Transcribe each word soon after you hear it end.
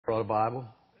Brought a Bible?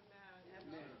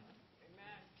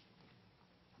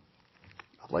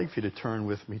 I'd like for you to turn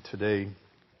with me today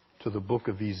to the book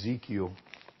of Ezekiel.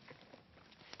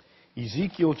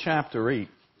 Ezekiel chapter 8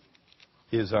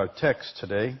 is our text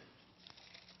today.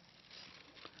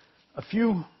 A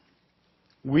few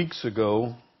weeks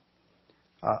ago,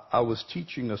 I was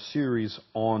teaching a series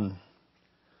on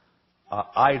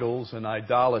idols and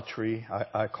idolatry.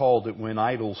 I called it When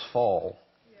Idols Fall.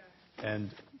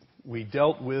 And we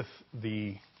dealt with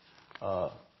the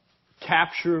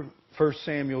capture, 1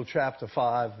 Samuel chapter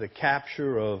 5, the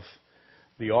capture of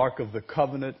the Ark of the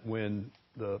Covenant when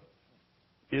the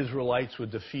Israelites were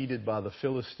defeated by the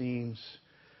Philistines.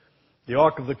 The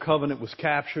Ark of the Covenant was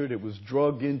captured. It was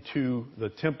dragged into the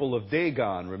temple of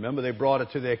Dagon. Remember, they brought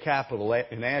it to their capital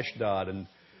in Ashdod.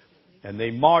 And they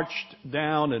marched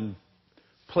down and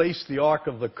placed the Ark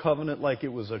of the Covenant like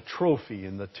it was a trophy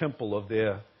in the temple of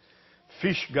their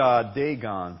fish god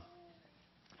Dagon.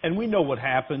 And we know what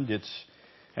happened. It's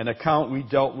an account we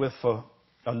dealt with for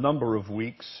a number of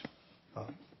weeks.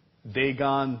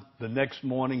 Dagon, the next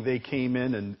morning they came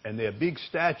in and their big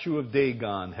statue of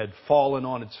Dagon had fallen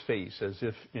on its face as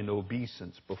if in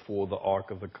obeisance before the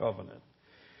Ark of the Covenant.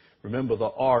 Remember,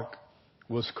 the Ark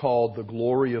was called the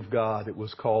glory of God. It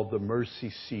was called the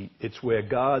mercy seat. It's where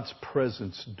God's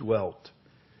presence dwelt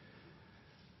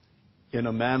in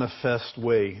a manifest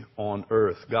way on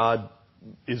earth. God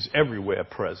is everywhere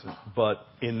present, but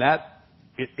in that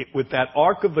with that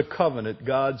Ark of the Covenant,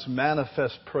 God's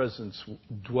manifest presence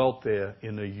dwelt there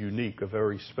in a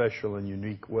very special and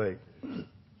unique way.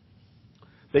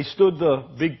 They stood the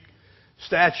big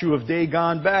statue of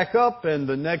Dagon back up, and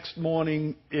the next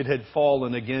morning it had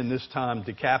fallen again, this time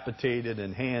decapitated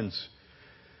and hands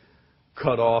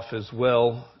cut off as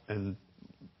well, and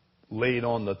laid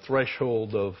on the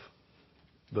threshold of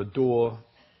the door,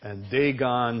 and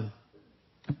Dagon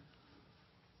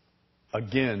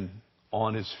again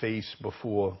on his face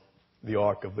before the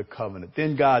Ark of the Covenant.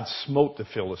 Then God smote the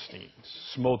Philistines,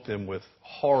 smote them with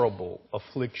horrible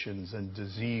afflictions and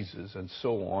diseases and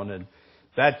so on. And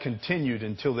that continued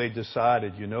until they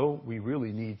decided, we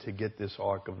really need to get this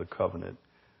Ark of the Covenant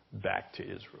back to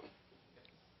Israel.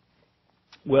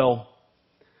 Well,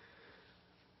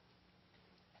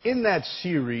 in that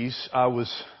series, I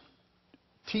was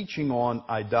teaching on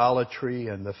idolatry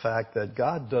and the fact that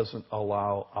God doesn't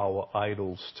allow our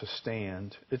idols to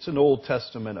stand. It's an Old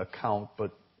Testament account,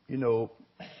 but,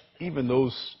 even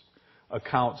those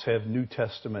accounts have New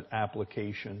Testament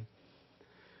application.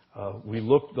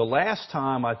 The last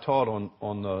time I taught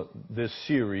on this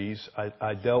series,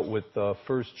 I dealt with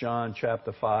 1 John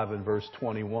chapter 5 and verse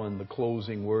 21, the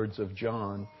closing words of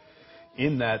John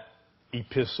in that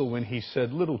epistle when he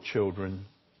said, "Little children,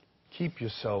 keep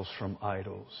yourselves from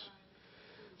idols."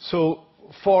 So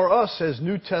for us as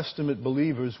New Testament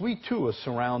believers, we too are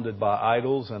surrounded by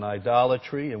idols and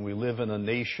idolatry, and we live in a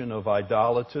nation of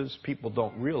idolaters. People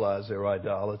don't realize they're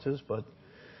idolaters, but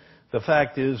the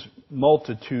fact is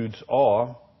multitudes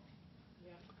are.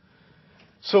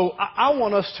 So I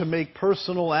want us to make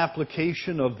personal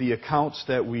application of the accounts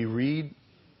that we read.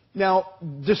 Now,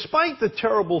 despite the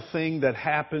terrible thing that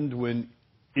happened when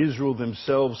Israel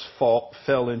themselves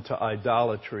fell into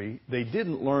idolatry, they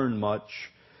didn't learn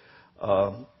much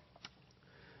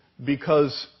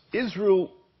because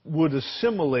Israel would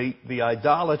assimilate the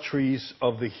idolatries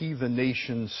of the heathen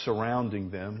nations surrounding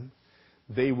them.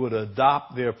 They would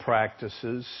adopt their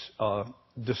practices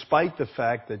despite the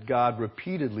fact that God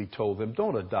repeatedly told them,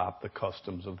 don't adopt the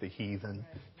customs of the heathen.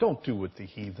 Don't do what the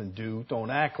heathen do. Don't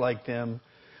act like them.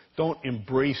 Don't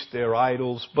embrace their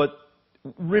idols. But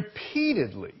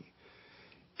repeatedly,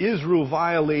 Israel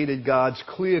violated God's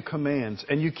clear commands.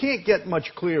 And you can't get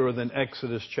much clearer than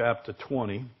Exodus chapter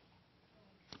 20,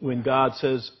 when God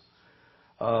says,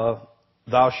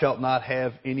 "Thou shalt not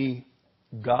have any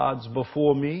gods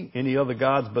before me, any other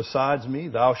gods besides me.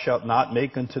 Thou shalt not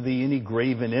make unto thee any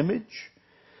graven image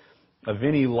of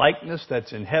any likeness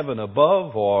that's in heaven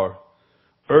above, or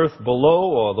earth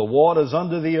below, or the waters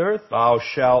under the earth. Thou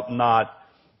shalt not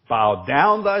bow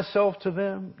down thyself to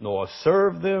them, nor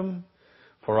serve them,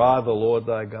 for I, the Lord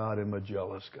thy God, am a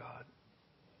jealous God."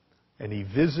 And he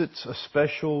visits a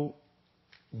special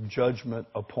judgment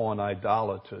upon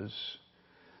idolaters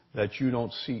that you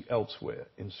don't see elsewhere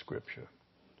in Scripture.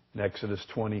 In Exodus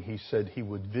 20, he said he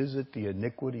would visit the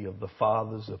iniquity of the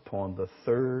fathers upon the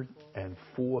third and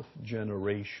fourth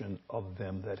generation of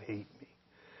them that hate me.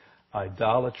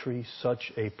 Idolatry,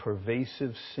 such a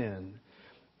pervasive sin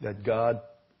that God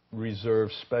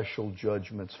reserves special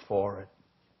judgments for it.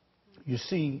 You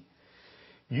see,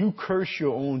 you curse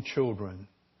your own children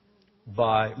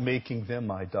by making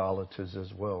them idolaters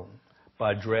as well,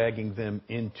 by dragging them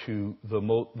into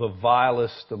the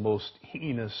vilest, the most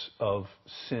heinous of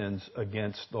sins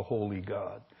against the holy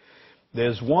God.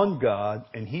 There's one God,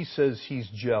 and he says he's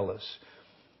jealous.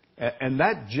 And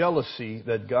that jealousy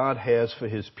that God has for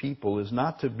his people is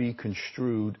not to be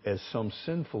construed as some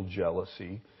sinful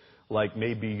jealousy, like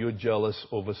maybe you're jealous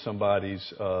over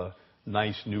somebody's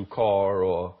nice new car,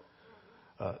 or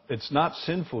it's not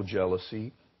sinful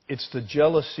jealousy. It's the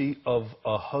jealousy of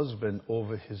a husband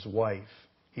over his wife.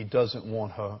 He doesn't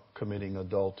want her committing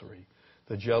adultery.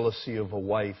 The jealousy of a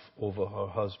wife over her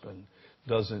husband,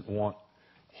 doesn't want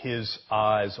his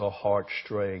eyes or heart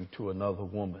straying to another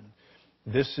woman.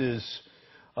 This is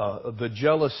the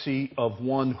jealousy of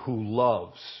one who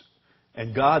loves.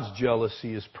 And God's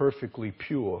jealousy is perfectly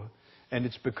pure. And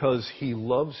it's because he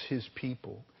loves his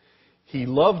people. He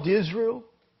loved Israel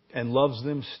and loves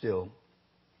them still.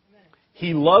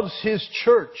 He loves his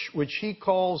church, which he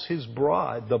calls his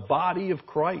bride, the body of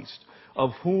Christ,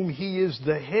 of whom he is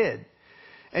the head.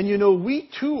 And you know, we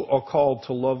too are called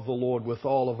to love the Lord with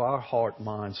all of our heart,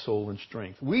 mind, soul, and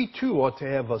strength. We too ought to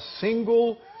have a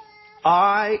single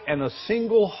eye and a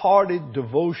single-hearted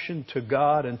devotion to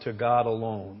God and to God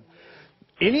alone.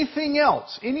 Anything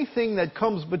else, anything that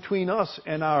comes between us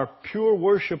and our pure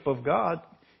worship of God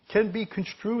can be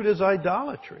construed as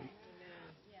idolatry.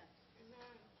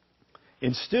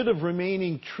 Instead of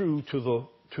remaining true to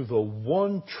the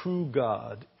one true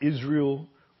God, Israel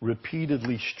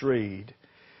repeatedly strayed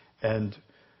and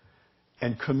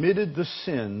committed the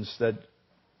sins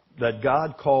that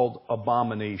God called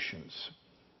abominations.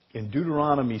 In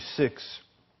Deuteronomy 6,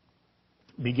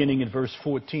 beginning in verse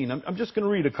 14, I'm just going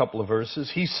to read a couple of verses.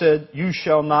 He said, "You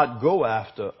shall not go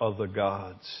after other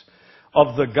gods,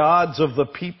 of the gods of the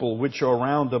people which are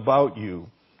round about you.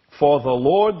 For the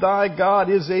Lord thy God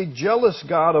is a jealous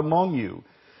God among you,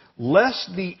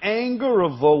 lest the anger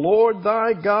of the Lord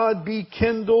thy God be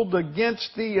kindled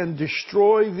against thee and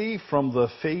destroy thee from the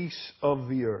face of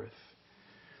the earth."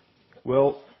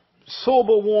 Well,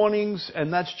 sober warnings,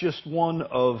 and that's just one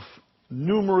of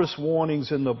numerous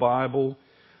warnings in the Bible.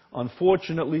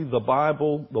 Unfortunately, the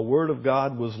Bible, the Word of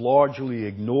God, was largely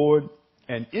ignored,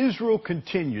 and Israel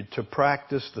continued to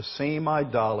practice the same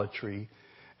idolatry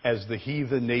as the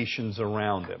heathen nations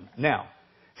around them. Now,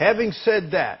 having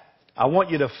said that, I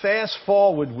want you to fast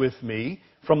forward with me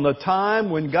from the time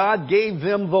when God gave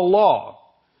them the law.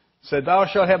 Said, "Thou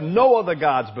shalt have no other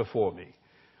gods before me."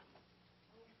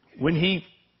 When he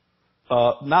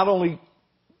not only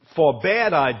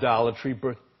forbade idolatry,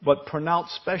 but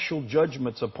pronounced special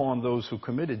judgments upon those who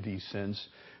committed these sins.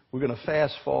 We're going to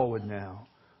fast forward now,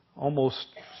 almost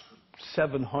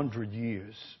 700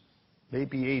 years,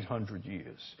 maybe 800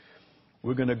 years.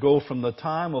 We're going to go from the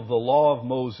time of the law of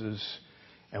Moses,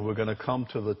 and we're going to come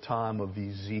to the time of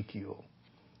Ezekiel.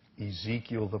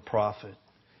 Ezekiel the prophet,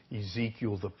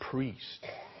 Ezekiel the priest,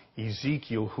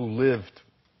 Ezekiel who lived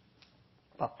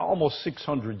almost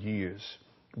 600 years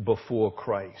before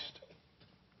Christ.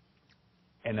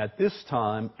 And at this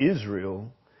time,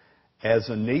 Israel, as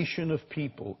a nation of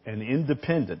people, and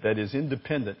independent, that is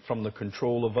independent from the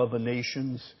control of other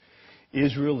nations,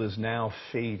 Israel is now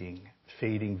fading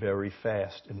very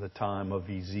fast in the time of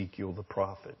Ezekiel the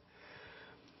prophet.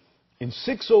 In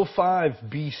 605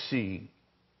 BC,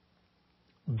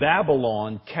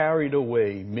 Babylon carried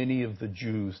away many of the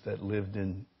Jews that lived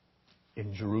in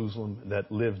Jerusalem,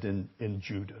 that lived in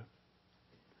Judah.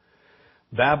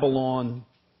 Babylon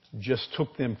just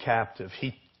took them captive.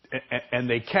 And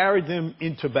they carried them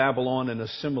into Babylon and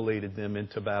assimilated them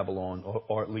into Babylon,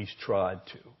 or at least tried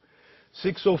to.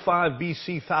 605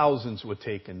 BC, thousands were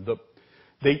taken.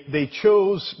 They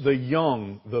chose the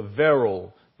young, the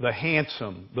virile, the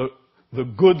handsome, the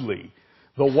goodly,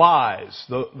 the wise,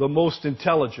 the most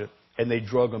intelligent, and they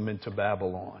drug them into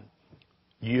Babylon.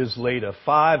 Years later,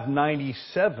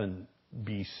 597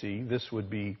 BC, this would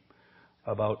be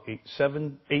about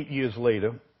 8 years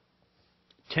later,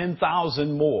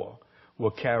 10,000 more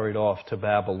were carried off to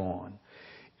Babylon.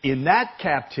 In that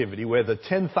captivity, where the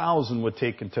 10,000 were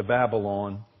taken to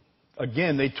Babylon,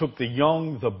 again, they took the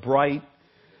young, the bright,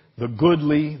 the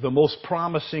goodly, the most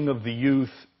promising of the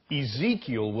youth.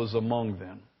 Ezekiel was among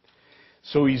them.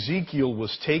 So Ezekiel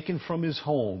was taken from his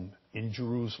home in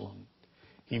Jerusalem.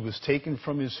 He was taken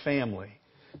from his family,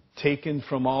 taken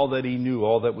from all that he knew,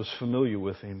 all that was familiar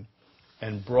with him,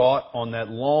 and brought on that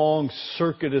long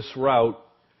circuitous route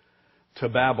to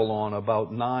Babylon,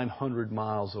 about 900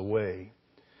 miles away.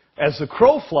 As the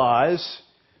crow flies,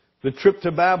 the trip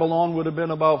to Babylon would have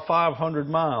been about 500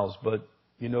 miles, but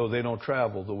you know they don't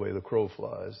travel the way the crow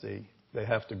flies. They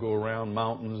have to go around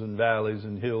mountains and valleys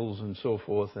and hills and so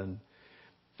forth, and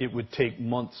it would take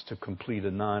months to complete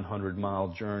a 900-mile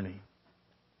journey.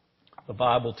 The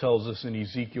Bible tells us in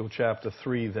Ezekiel chapter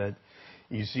 3 that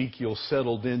Ezekiel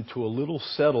settled into a little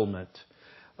settlement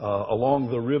along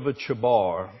the river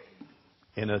Chebar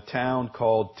in a town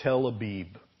called Tel Aviv,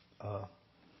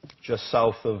 just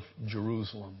south of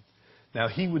Jerusalem. Now,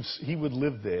 he would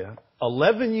live there.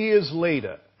 11 years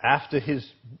later, after his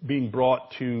being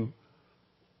brought to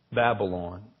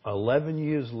Babylon, 11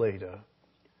 years later,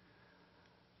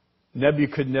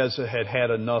 Nebuchadnezzar had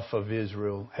had enough of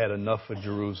Israel, had enough of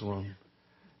Jerusalem,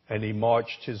 and he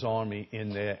marched his army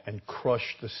in there and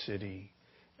crushed the city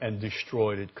and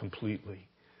destroyed it completely.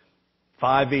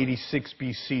 586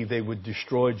 BC, they would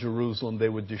destroy Jerusalem, they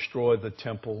would destroy the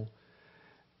temple,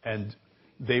 and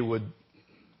they would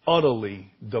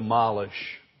utterly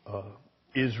demolish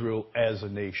Israel as a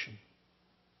nation.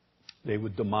 They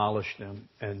would demolish them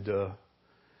and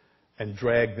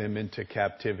drag them into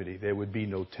captivity. There would be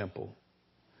no temple.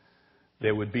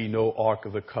 There would be no Ark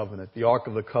of the Covenant. The Ark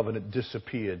of the Covenant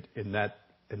disappeared in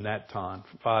that time,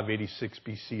 586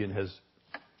 BC, and has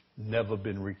never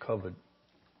been recovered.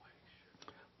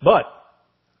 But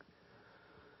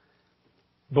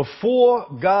before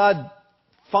God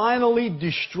finally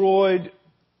destroyed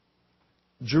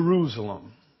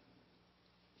Jerusalem,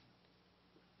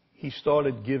 he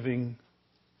started giving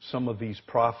some of these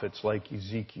prophets like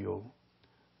Ezekiel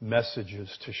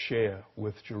messages to share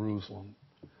with Jerusalem,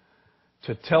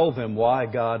 to tell them why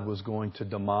God was going to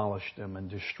demolish them and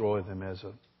destroy them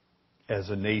as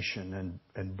a nation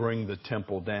and bring the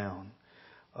temple down.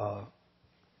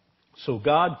 So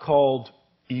God called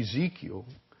Ezekiel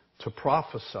to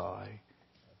prophesy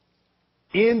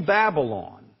in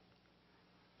Babylon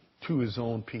to his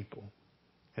own people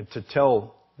and to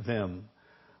tell them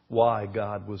why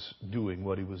God was doing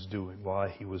what he was doing, why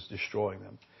he was destroying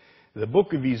them. The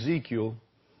book of Ezekiel,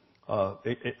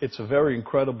 it's a very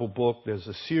incredible book. There's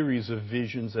a series of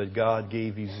visions that God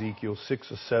gave Ezekiel,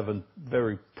 6 or 7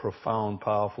 very profound,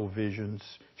 powerful visions,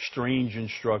 strange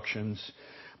instructions.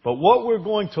 But what we're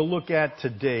going to look at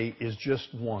today is just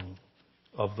one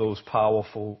of those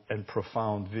powerful and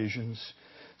profound visions.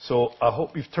 So I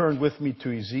hope you've turned with me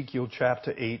to Ezekiel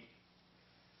chapter 8.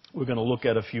 We're going to look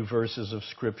at a few verses of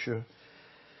Scripture.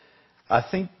 I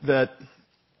think that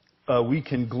we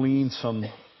can glean some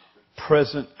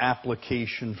present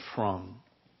application from.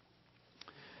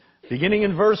 Beginning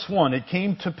in verse 1, it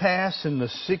came to pass in the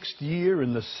 6th year,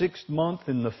 in the 6th month,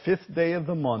 in the 5th day of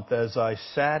the month, as I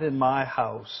sat in my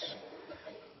house,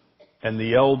 and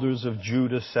the elders of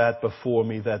Judah sat before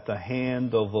me, that the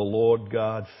hand of the Lord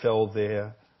God fell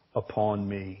there upon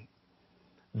me.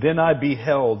 Then I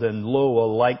beheld, and lo, a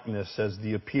likeness as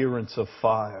the appearance of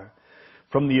fire.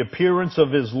 From the appearance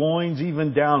of his loins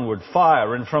even downward,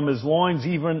 fire, and from his loins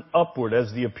even upward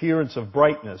as the appearance of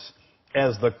brightness,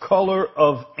 as the color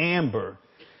of amber.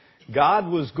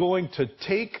 God was going to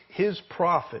take his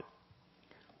prophet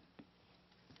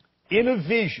in a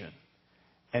vision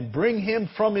and bring him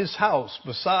from his house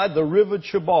beside the river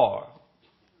Chebar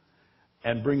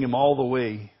and bring him all the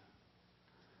way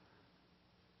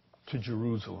to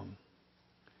Jerusalem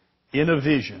in a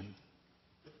vision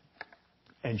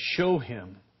and show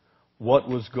him what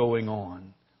was going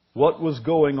on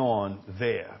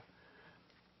there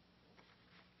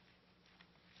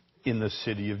in the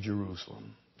city of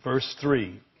Jerusalem. Verse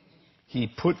 3,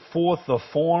 he put forth the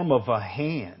form of a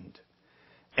hand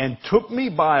and took me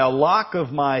by a lock of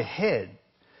my head,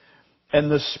 and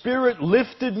the Spirit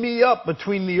lifted me up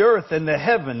between the earth and the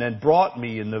heaven and brought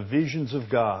me in the visions of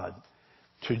God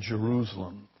to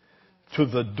Jerusalem, to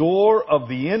the door of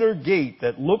the inner gate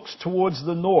that looks towards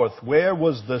the north, where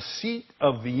was the seat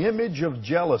of the image of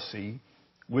jealousy,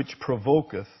 which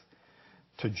provoketh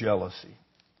to jealousy.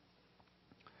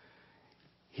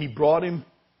 He brought him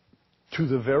to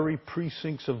the very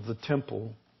precincts of the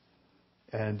temple,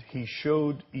 and he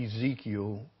showed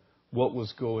Ezekiel what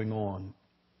was going on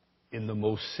in the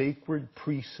most sacred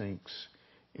precincts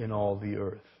in all the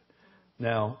earth.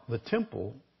 Now, the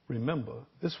temple, remember,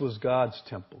 this was God's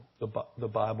temple. The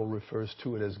Bible refers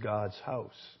to it as God's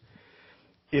house.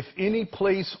 If any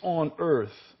place on earth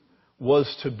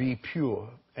was to be pure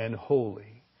and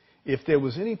holy, if there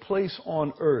was any place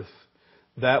on earth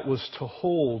that was to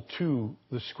hold to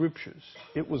the Scriptures,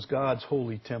 it was God's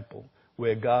holy temple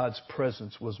where God's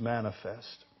presence was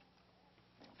manifest.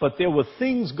 But there were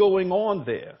things going on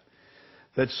there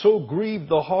that so grieved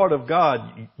the heart of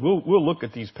God. We'll look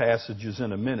at these passages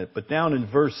in a minute. But down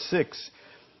in verse 6,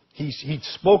 he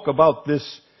spoke about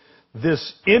this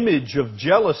image of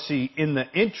jealousy in the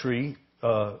entry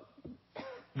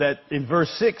that in verse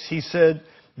 6 he said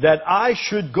that I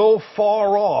should go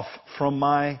far off from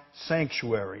my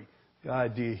sanctuary. The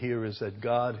idea here is that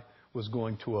God was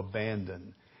going to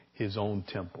abandon his own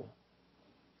temple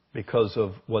because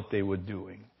of what they were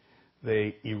doing.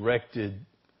 They erected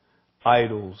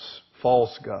idols,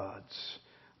 false gods,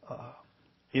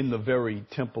 in the very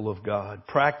temple of God,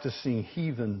 practicing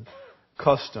heathen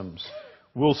customs.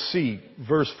 We'll see,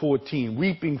 verse 14,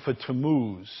 weeping for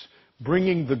Tammuz,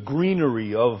 bringing the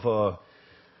greenery of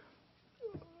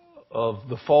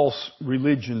the false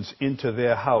religions into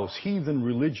their house, heathen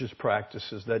religious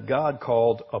practices that God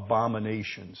called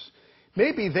abominations.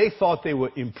 Maybe they thought they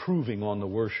were improving on the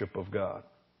worship of God.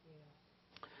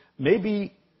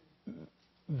 Maybe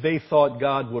they thought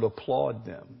God would applaud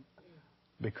them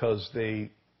because they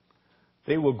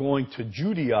were going to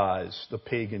Judaize the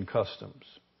pagan customs.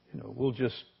 We'll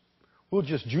just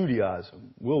Judaize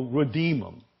them. We'll redeem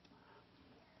them.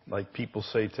 Like people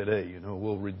say today,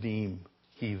 we'll redeem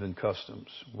heathen customs.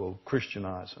 We'll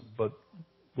Christianize them. But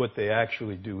what they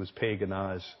actually do is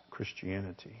paganize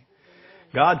Christianity.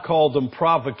 God called them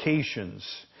provocations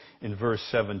in verse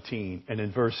 17. And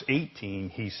in verse 18,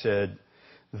 he said,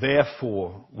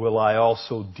 therefore will I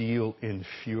also deal in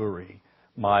fury.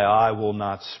 My eye will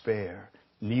not spare,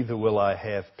 neither will I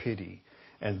have pity.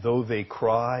 And though they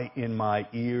cry in my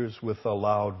ears with a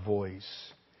loud voice,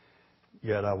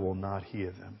 yet I will not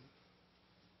hear them.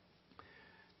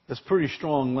 That's pretty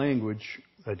strong language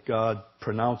that God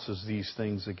pronounces these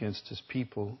things against his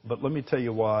people. But let me tell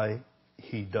you why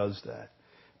he does that.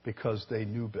 Because they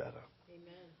knew better.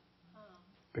 Amen.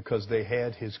 Because they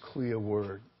had his clear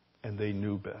word and they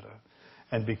knew better.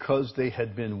 And because they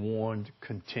had been warned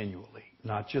continually,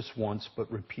 not just once,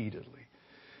 but repeatedly.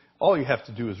 All you have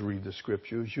to do is read the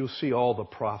scriptures. You'll see all the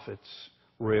prophets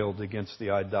railed against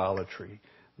the idolatry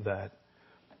that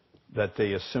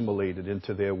they assimilated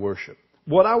into their worship.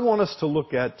 What I want us to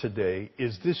look at today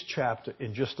is this chapter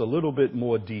in just a little bit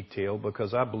more detail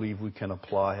because I believe we can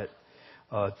apply it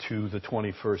to the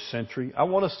 21st century. I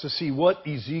want us to see what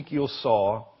Ezekiel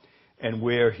saw and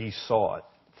where he saw it.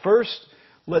 First,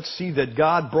 let's see that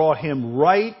God brought him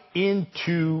right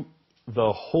into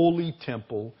the holy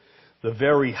temple, the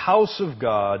very house of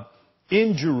God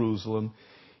in Jerusalem.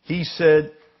 He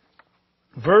said,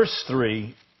 verse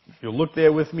 3, if you'll look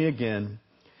there with me again,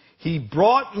 he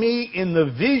brought me in the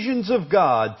visions of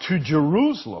God to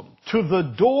Jerusalem, to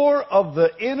the door of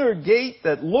the inner gate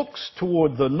that looks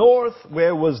toward the north,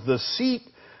 where was the seat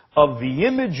of the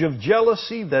image of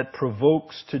jealousy that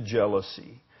provokes to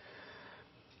jealousy.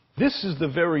 This is the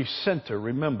very center,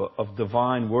 remember, of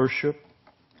divine worship,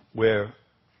 where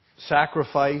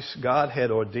sacrifice, God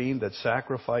had ordained that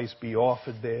sacrifice be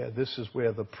offered there. This is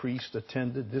where the priest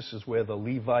attended. This is where the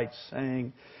Levites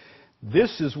sang.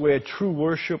 This is where true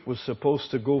worship was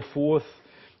supposed to go forth.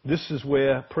 This is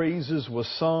where praises were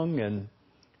sung, and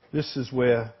this is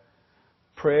where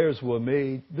prayers were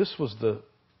made. This was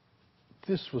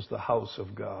the house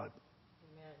of God.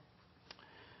 Amen.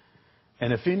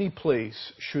 And if any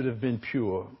place should have been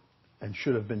pure and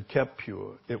should have been kept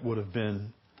pure, it would have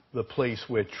been the place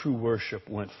where true worship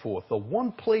went forth. The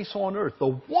one place on earth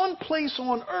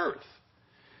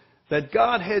that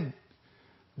God had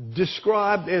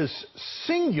described as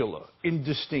singular in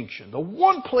distinction. The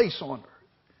one place on earth.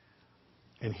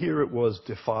 And here it was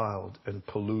defiled and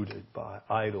polluted by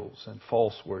idols and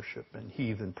false worship and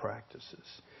heathen practices.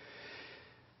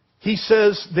 He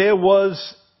says there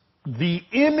was the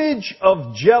image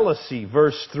of jealousy,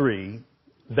 verse 3,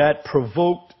 that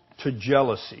provoked to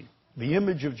jealousy. The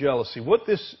image of jealousy. What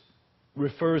this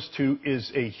refers to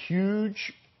is a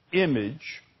huge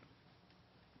image,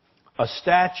 a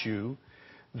statue,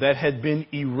 that had been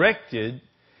erected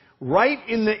right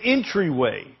in the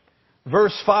entryway.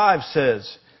 Verse 5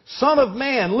 says, Son of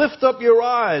man, lift up your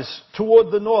eyes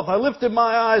toward the north. I lifted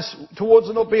my eyes towards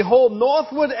the north. Behold,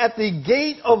 northward at the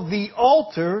gate of the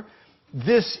altar,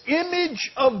 this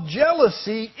image of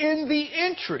jealousy in the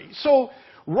entry. So,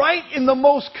 right in the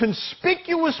most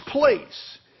conspicuous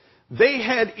place, they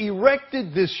had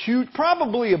erected this huge,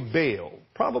 probably a Baal,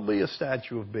 probably a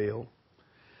statue of Baal.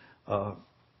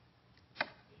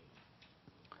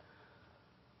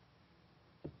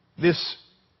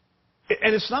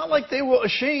 And it's not like they were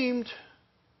ashamed.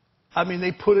 I mean,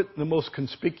 they put it in the most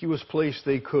conspicuous place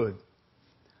they could.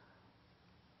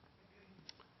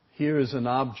 Here is an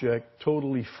object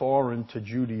totally foreign to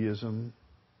Judaism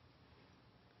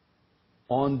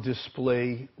on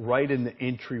display right in the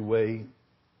entryway,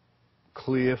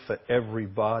 clear for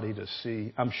everybody to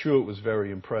see. I'm sure it was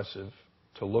very impressive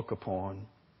to look upon.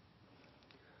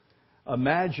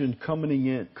 Imagine coming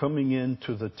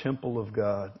into the temple of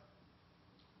God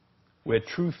where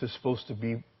truth is supposed to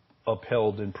be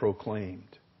upheld and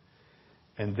proclaimed.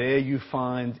 And there you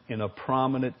find in a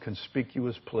prominent,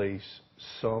 conspicuous place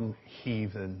some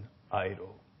heathen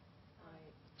idol.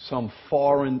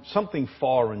 Something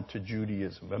foreign to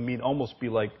Judaism. I mean, almost be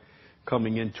like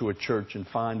coming into a church and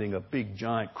finding a big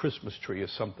giant Christmas tree or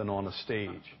something on a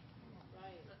stage.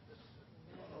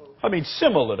 I mean,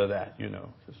 similar to that, you know.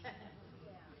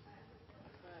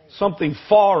 Something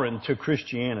foreign to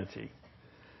Christianity.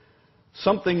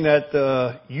 Something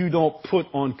that you don't put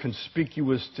on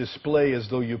conspicuous display as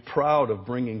though you're proud of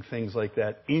bringing things like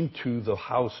that into the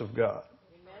house of God.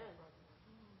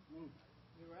 Amen.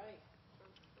 You're right.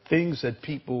 Things that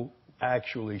people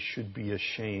actually should be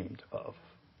ashamed of.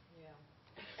 Yeah.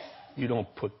 You don't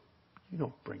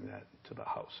bring that into the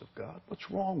house of God. What's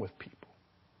wrong with people?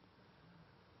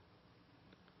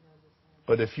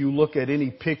 But if you look at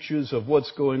any pictures of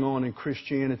what's going on in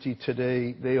Christianity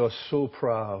today, they are so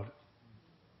proud.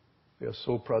 They are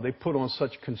so proud. They put on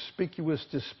such conspicuous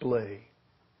display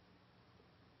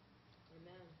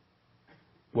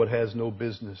what has no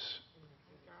business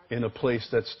in a place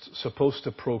that's supposed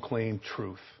to proclaim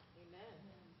truth.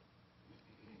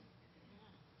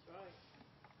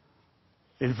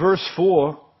 In verse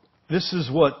 4, this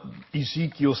is what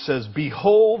Ezekiel says,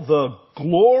 "Behold, the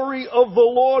glory of the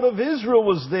Lord of Israel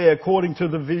was there, according to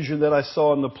the vision that I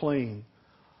saw in the plain."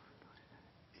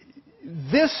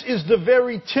 This is the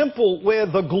very temple where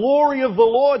the glory of the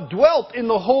Lord dwelt in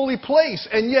the holy place.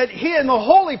 And yet here in the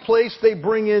holy place, they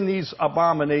bring in these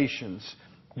abominations.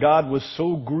 God was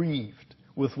so grieved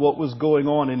with what was going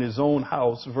on in his own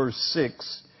house. Verse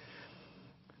 6,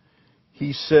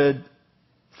 he said,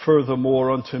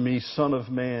 "Furthermore unto me, Son of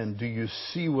man, do you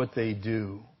see what they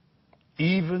do?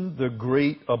 Even the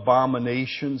great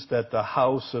abominations that the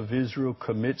house of Israel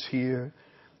commits here,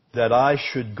 that I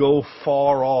should go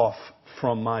far off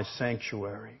from my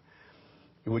sanctuary.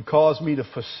 It would cause me to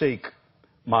forsake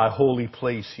my holy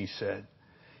place," he said.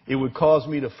 "It would cause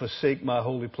me to forsake my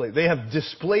holy place. They have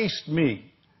displaced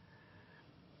me.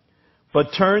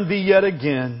 But turn thee yet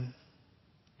again,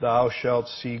 thou shalt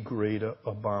see greater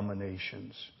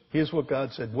abominations." Here's what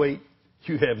God said. Wait,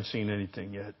 you haven't seen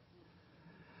anything yet.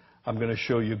 I'm going to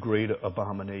show you greater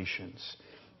abominations.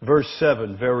 Verse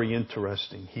 7, very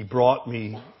interesting. "He brought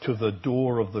me to the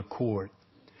door of the court.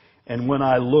 And when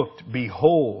I looked,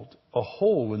 behold, a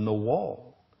hole in the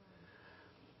wall.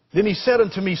 Then he said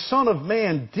unto me, Son of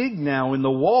man, dig now in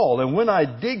the wall. And when I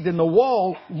digged in the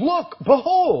wall, look,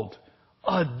 behold,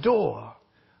 a door,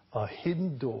 a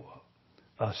hidden door,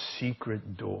 a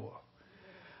secret door."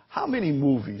 How many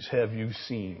movies have you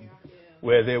seen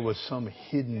where there was some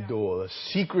hidden door, a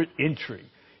secret entry?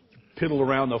 You piddle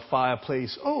around the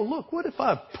fireplace. Oh, look, what if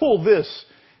I pull this?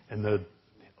 And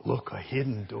look, a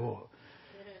hidden door.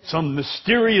 Some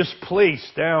mysterious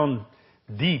place down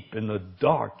deep in the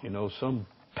dark, some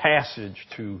passage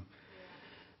to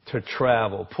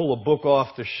travel. Pull a book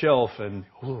off the shelf and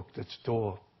look, this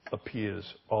door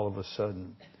appears all of a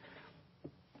sudden.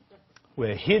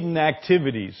 Where hidden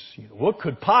activities, what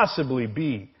could possibly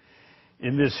be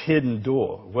in this hidden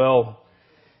door? Well,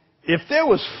 if there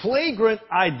was flagrant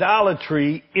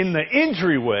idolatry in the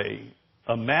entryway,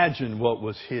 imagine what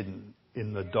was hidden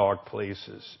in the dark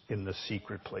places, in the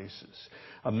secret places.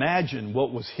 Imagine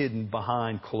what was hidden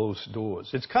behind closed doors.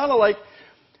 It's kind of like,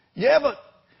 you ever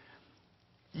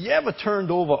turned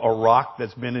over a rock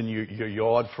that's been in your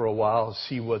yard for a while,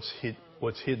 see what's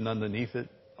hidden underneath it?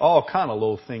 All kind of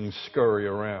little things scurry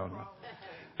around.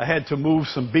 I had to move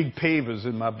some big pavers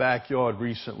in my backyard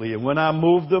recently, and when I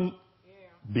moved them,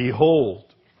 behold,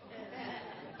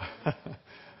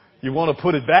 you want to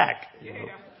put it back.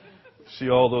 See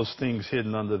all those things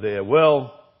hidden under there.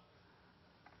 Well,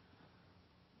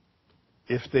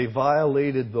 if they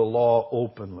violated the law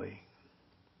openly,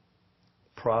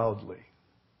 proudly,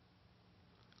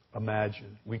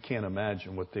 we can't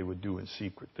imagine what they would do in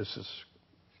secret. This is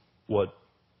what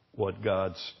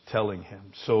God's telling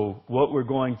him. So what we're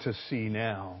going to see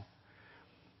now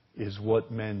is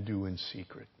what men do in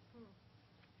secret.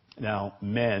 Now,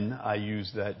 men, I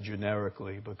use that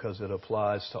generically because it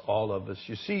applies to all of us.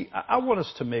 You see, I want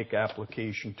us to make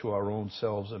application to our own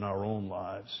selves and our own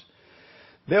lives.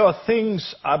 There are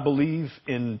things, I believe,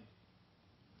 in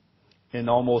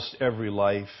almost every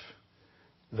life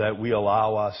that we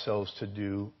allow ourselves to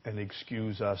do and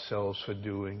excuse ourselves for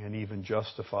doing and even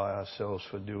justify ourselves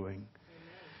for doing.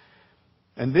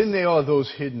 And then there are those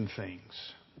hidden things.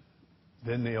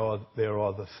 Then there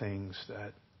are the things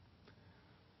that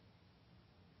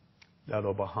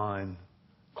are behind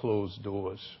closed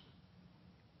doors.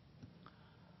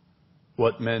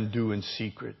 What men do in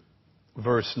secret.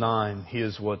 Verse 9,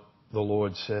 here's what the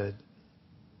Lord said.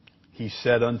 He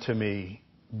said unto me,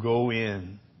 go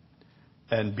in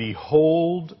and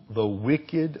behold the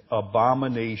wicked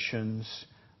abominations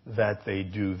that they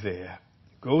do there.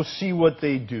 Go see what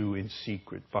they do in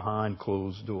secret behind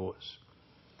closed doors.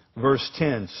 Verse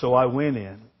 10, so I went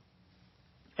in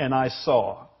and I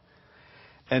saw,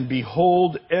 and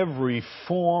behold every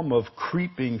form of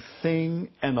creeping thing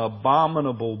and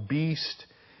abominable beast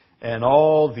and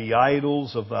all the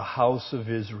idols of the house of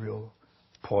Israel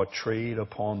portrayed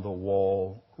upon the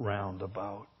wall round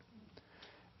about.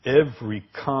 Every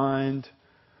kind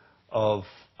of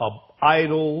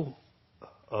idol,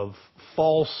 of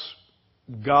false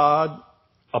god,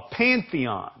 a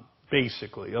pantheon,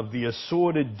 basically, of the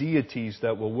assorted deities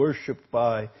that were worshipped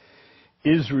by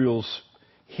Israel's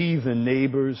heathen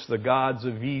neighbors, the gods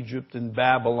of Egypt and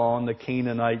Babylon, the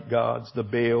Canaanite gods, the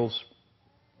Baals,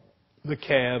 the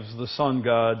calves, the sun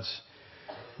gods,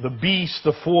 the beasts,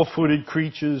 the four-footed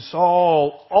creatures,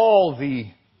 all the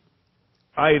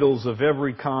idols of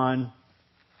every kind.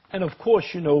 And of course,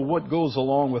 you know, what goes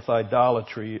along with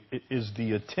idolatry is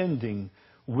the attending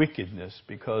wickedness,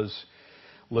 because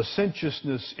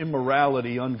licentiousness,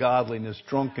 immorality, ungodliness,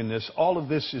 drunkenness, all of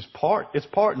this is part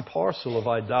and parcel of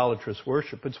idolatrous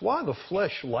worship. It's why the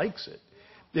flesh likes it.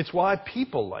 It's why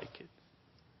people like it.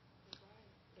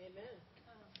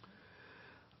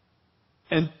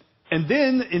 And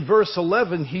then in verse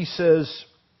 11 he says,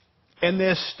 and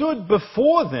there stood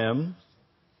before them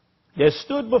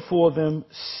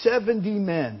 70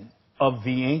 men of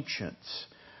the ancients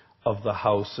of the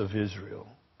house of Israel.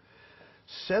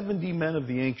 70 men of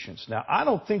the ancients. Now, I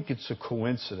don't think it's a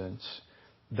coincidence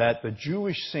that the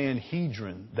Jewish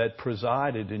Sanhedrin that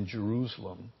presided in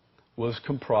Jerusalem was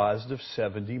comprised of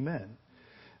 70 men.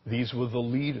 These were the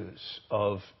leaders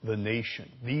of the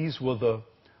nation. These were the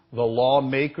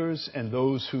lawmakers and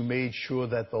those who made sure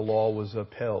that the law was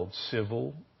upheld.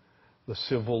 The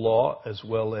civil law, as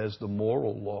well as the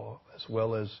moral law, as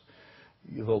well as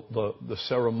the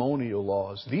ceremonial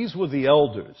laws. These were the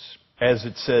elders, as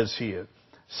it says here.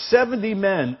 70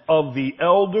 men of the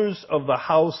elders of the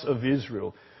house of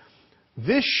Israel.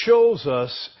 This shows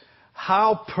us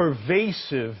how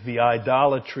pervasive the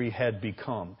idolatry had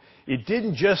become. It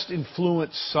didn't just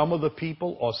influence some of the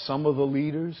people or some of the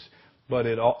leaders, but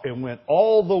it went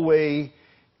all the way,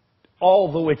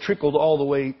 trickled all the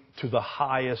way to the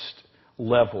highest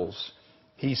levels.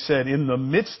 He said, in the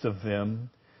midst of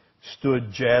them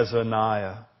stood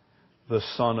Jazaniah, the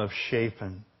son of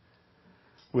Shaphan,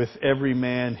 with every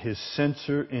man his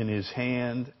censer in his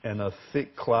hand, and a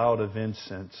thick cloud of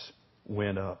incense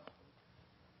went up.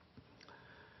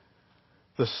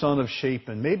 The son of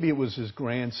Shaphan, maybe it was his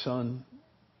grandson,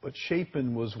 but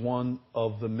Shaphan was one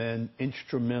of the men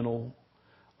instrumental,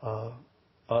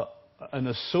 an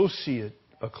associate,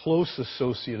 a close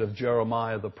associate of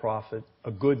Jeremiah the prophet, a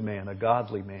good man, a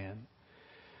godly man,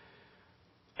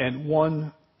 and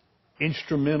one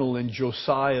instrumental in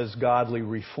Josiah's godly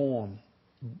reform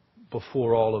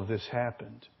before all of this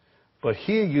happened. But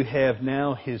here you have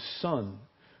now his son,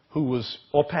 who was,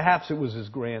 or perhaps it was his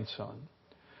grandson,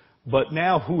 but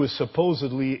now who is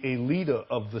supposedly a leader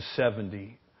of the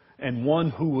 70, and one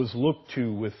who was looked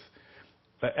to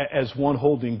as one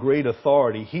holding great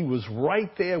authority. He was right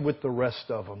there with the rest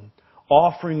of them,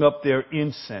 offering up their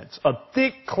incense. A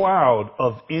thick cloud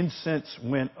of incense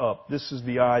went up. This is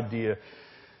the idea.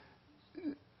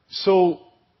 So,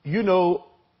 you know,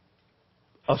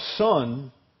 a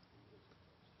son's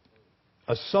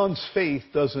faith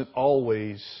doesn't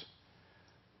always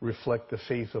reflect the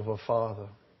faith of a father.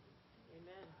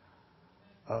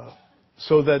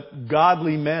 So that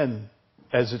godly men,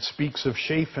 as it speaks of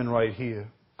Shaphan right here,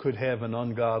 could have an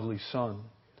ungodly son.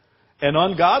 And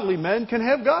ungodly men can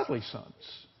have godly sons.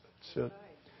 So,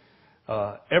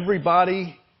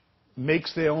 everybody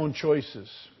makes their own choices.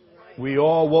 We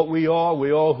are what we are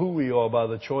who we are by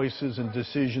the choices and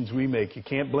decisions we make. You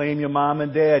can't blame your mom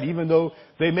and dad, even though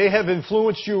they may have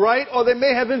influenced you right or they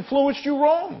may have influenced you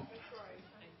wrong.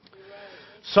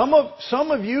 Some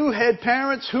of you had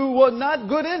parents who were not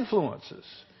good influences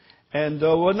and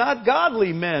were not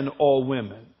godly men or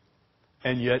women.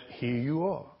 And yet here you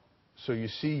are. So you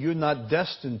see, you're not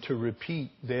destined to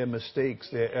repeat their mistakes,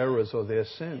 their errors, or their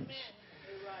sins.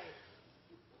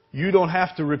 You don't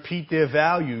have to repeat their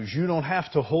values. You don't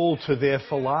have to hold to their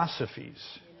philosophies.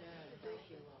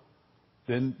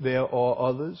 Then there are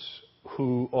others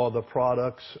who are the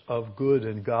products of good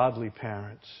and godly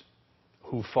parents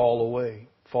who fall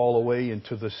away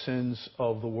into the sins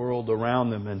of the world around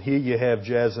them. And here you have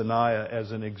Jazaniah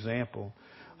as an example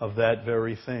of that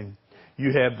very thing.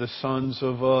 You have the sons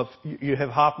of, you have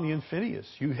Hophni and Phinehas.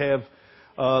 You have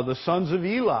the sons of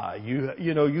Eli.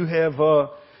 You have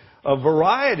a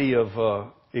variety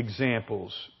of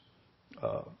examples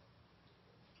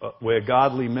where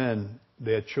godly men,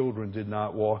 their children did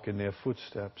not walk in their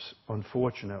footsteps,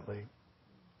 unfortunately.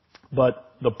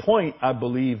 But the point, I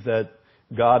believe, that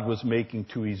God was making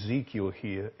to Ezekiel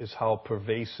here is how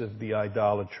pervasive the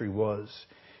idolatry was.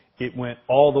 It went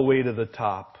all the way to the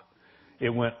top. It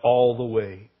went all the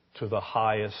way to the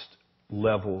highest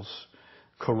levels.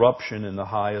 Corruption in the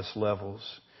highest levels.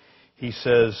 He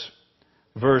says,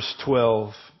 verse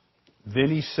 12, "Then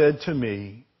he said to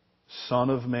me, Son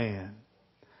of man,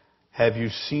 have you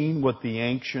seen what the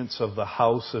ancients of the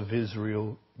house of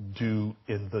Israel do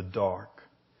in the dark?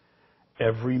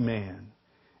 Every man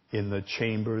in the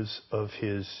chambers of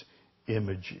his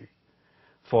imagery.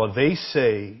 For they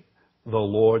say, the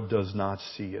Lord does not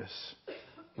see us.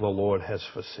 The Lord has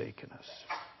forsaken us."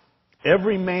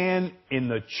 Every man in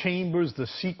the chambers, the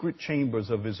secret chambers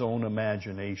of his own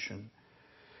imagination.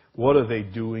 What are they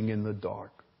doing in the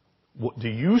dark? Do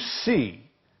you see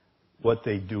what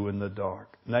they do in the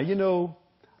dark? Now,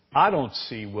 I don't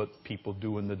see what people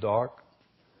do in the dark.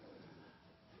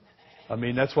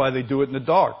 That's why they do it in the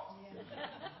dark.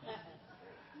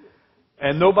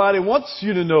 And nobody wants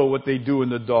you to know what they do in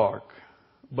the dark.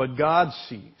 But God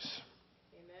sees.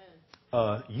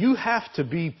 You have to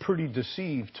be pretty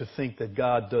deceived to think that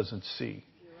God doesn't see.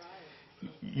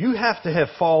 You have to have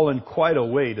fallen quite a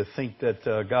way to think that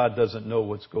God doesn't know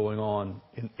what's going on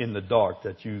in the dark,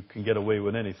 that you can get away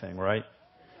with anything, right?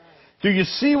 Do you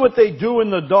see what they do in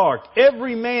the dark?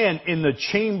 Every man in the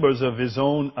chambers of his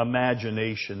own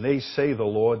imagination. They say the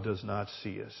Lord does not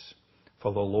see us,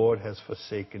 for the Lord has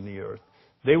forsaken the earth.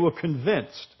 They were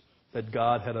convinced that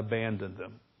God had abandoned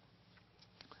them.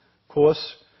 Of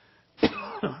course,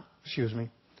 excuse me,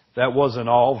 that wasn't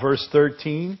all. Verse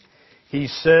 13, he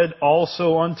said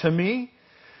also unto me,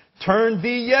 "Turn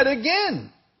thee yet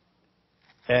again,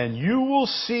 and you will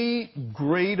see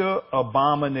greater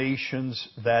abominations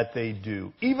that they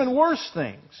do, even worse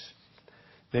things."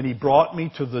 Then he brought me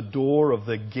to the door of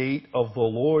the gate of the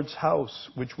Lord's house,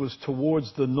 which was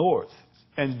towards the north.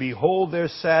 And behold, there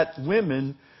sat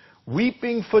women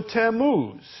weeping for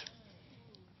Tammuz.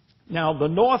 Now, the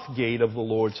north gate of the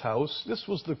Lord's house, this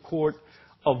was the court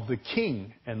of the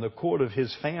king and the court of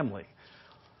his family.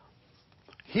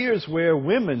 Here's where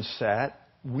women sat,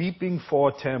 weeping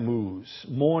for Tammuz,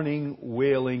 mourning,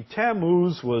 wailing.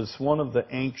 Tammuz was one of the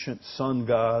ancient sun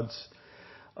gods.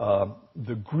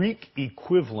 The Greek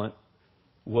equivalent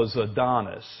was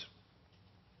Adonis.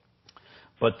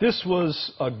 But this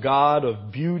was a god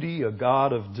of beauty, a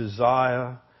god of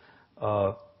desire.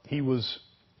 He was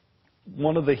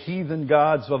one of the heathen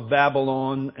gods of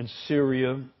Babylon and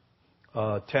Syria,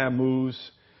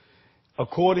 Tammuz.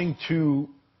 According to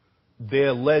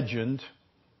their legend,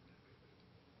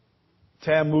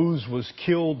 Tammuz was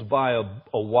killed by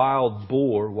a wild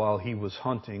boar while he was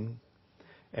hunting,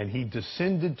 and he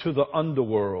descended to the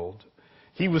underworld.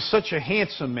 He was such a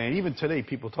handsome man. Even today,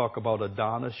 people talk about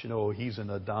Adonis. He's an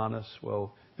Adonis.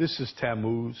 Well, this is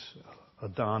Tammuz,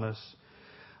 Adonis.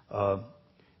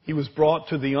 He was brought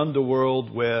to the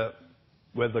underworld where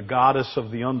the goddess of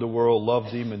the underworld loved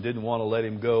him and didn't want to let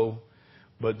him go.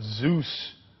 But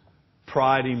Zeus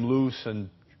pried him loose, and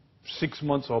 6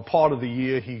 months or part of the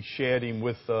year he shared him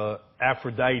with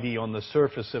Aphrodite on the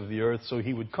surface of the earth. So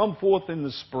he would come forth in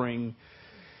the spring.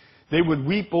 They would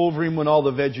weep over him when all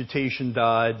the vegetation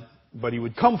died, but he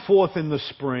would come forth in the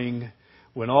spring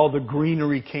when all the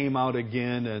greenery came out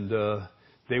again, and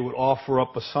they would offer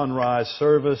up a sunrise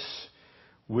service,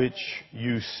 which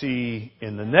you see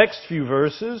in the next few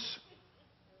verses.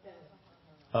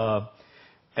 And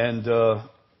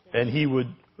he would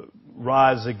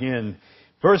rise again.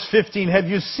 Verse 15, "Have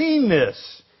you seen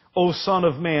this, O Son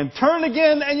of Man? Turn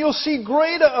again, and you'll see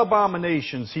greater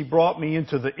abominations." He brought me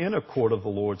into the inner court of the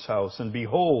Lord's house, and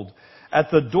behold,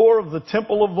 at the door of the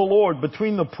temple of the Lord,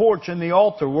 between the porch and the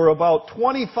altar, were about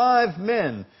 25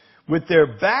 men with their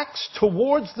backs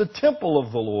towards the temple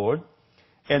of the Lord,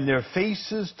 and their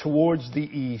faces towards the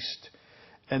east,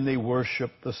 and they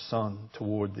worshiped the sun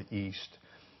toward the east.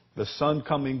 The sun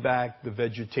coming back, the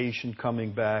vegetation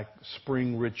coming back,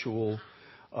 spring ritual,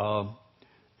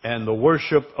 and the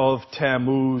worship of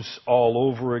Tammuz all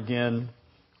over again.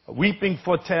 Weeping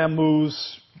for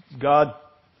Tammuz, God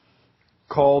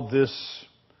called this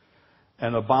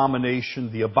an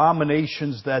abomination. The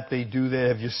abominations that they do there.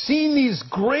 "Have you seen these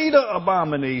greater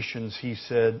abominations?" he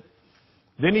said.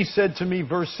 Then he said to me,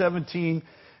 verse 17,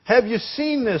 "Have you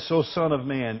seen this, O Son of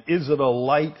Man? Is it a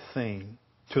light thing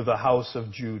to the house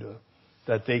of Judah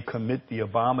that they commit the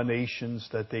abominations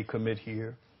that they commit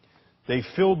here?" They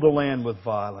filled the land with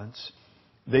violence.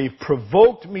 They've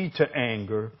provoked me to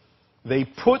anger. They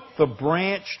put the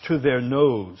branch to their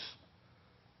nose.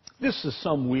 This is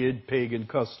some weird pagan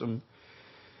custom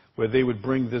where they would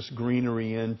bring this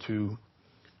greenery in to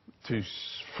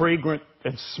fragrant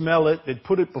and smell it. They'd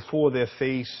put it before their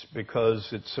face because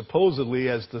it supposedly,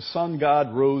 as the sun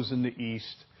god rose in the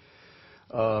east,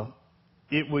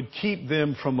 it would keep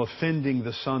them from offending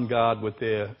the sun god with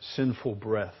their sinful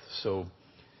breath. So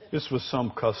this was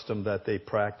some custom that they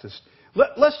practiced.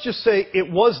 Let's just say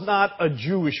it was not a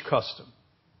Jewish custom.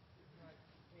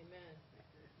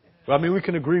 I mean, we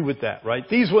can agree with that, right?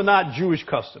 These were not Jewish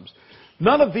customs.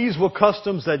 None of these were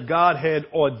customs that God had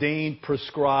ordained,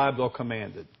 prescribed, or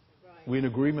commanded. We in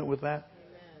agreement with that?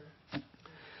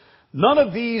 None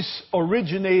of these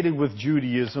originated with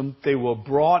Judaism. They were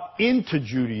brought into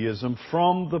Judaism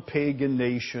from the pagan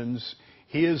nations.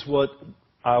 Here's what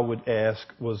I would ask,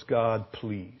 was God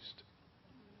pleased?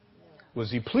 Was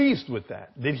he pleased with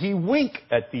that? Did he wink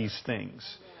at these things?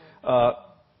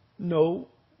 No,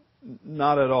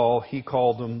 not at all. He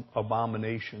called them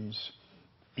abominations.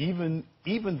 Even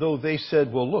though they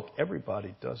said, well, look,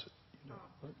 everybody does it. You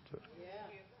know,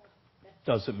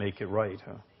 doesn't make it right,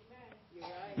 huh?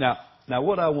 Now,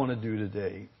 what I want to do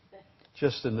today,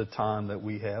 just in the time that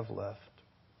we have left,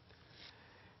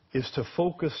 is to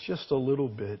focus just a little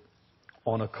bit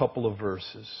on a couple of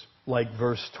verses, like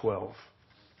verse 12.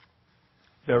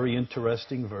 Very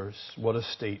interesting verse. What a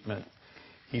statement.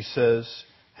 He says,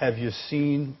 have you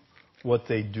seen what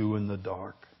they do in the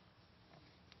dark?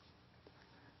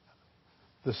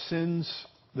 The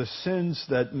sins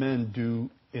that men do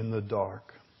in the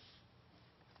dark.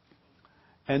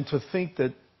 And to think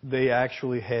that they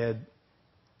actually had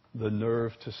the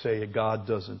nerve to say God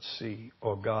doesn't see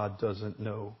or God doesn't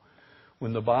know.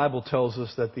 When the Bible tells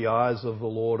us that the eyes of the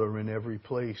Lord are in every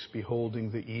place,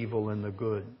 beholding the evil and the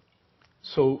good.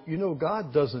 So,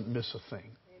 God doesn't miss a thing.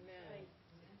 Amen.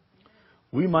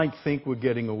 We might think we're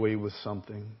getting away with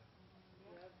something.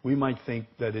 We might think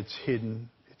that it's hidden,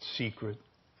 it's secret,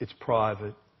 it's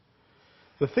private.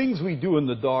 The things we do in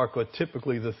the dark are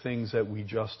typically the things that we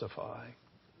justify.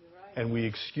 And we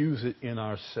excuse it in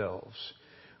ourselves.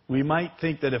 We might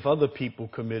think that if other people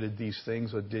committed these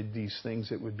things or did these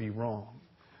things, it would be wrong.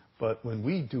 But when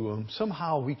we do them,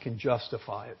 somehow we can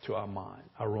justify it to our mind,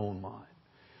 our own mind.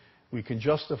 We can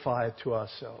justify it to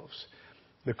ourselves.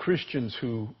 The Christians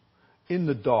who, in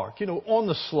the dark, on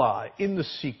the sly, in the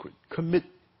secret, commit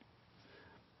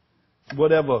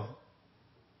whatever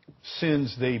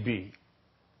sins they be,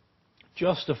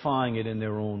 justifying it in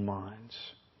their own minds.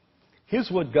 Here's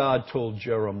what God told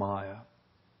Jeremiah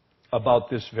about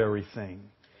this very thing.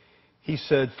 He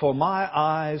said, for my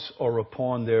eyes are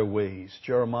upon their ways.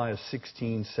 Jeremiah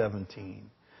 16:17.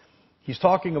 He's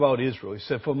talking about Israel. He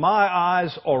said, for my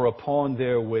eyes are upon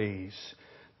their ways.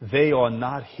 They are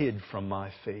not hid from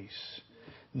my face.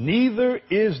 Neither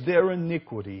is their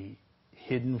iniquity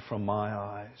hidden from my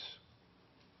eyes.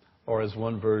 Or as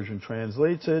one version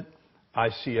translates it, I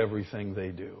see everything they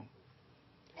do.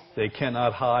 They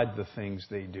cannot hide the things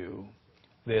they do.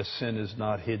 Their sin is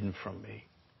not hidden from me.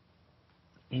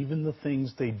 Even the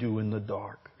things they do in the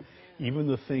dark. Even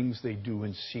the things they do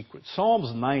in secret.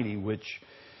 Psalms 90, which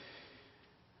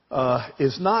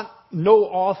is not, no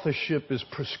authorship is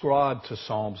prescribed to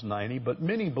Psalms 90, but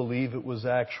many believe it was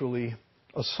actually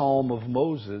a psalm of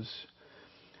Moses,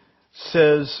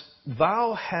 says,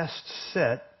 thou hast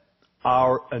set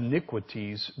our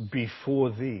iniquities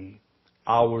before thee,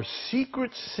 our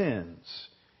secret sins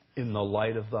in the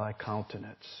light of thy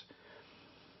countenance.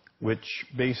 Which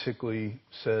basically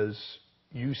says,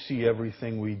 you see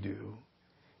everything we do,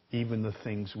 even the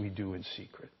things we do in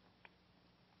secret.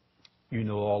 You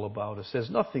know all about us.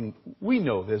 There's nothing, we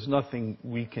know there's nothing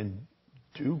we can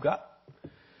do, God.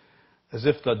 As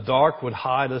if the dark would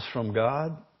hide us from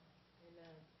God.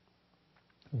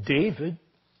 Amen. David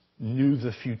knew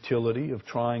the futility of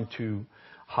trying to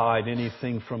hide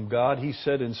anything from God. He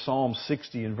said in Psalm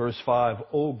 60 in verse 5,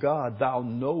 O God, thou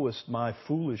knowest my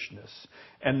foolishness,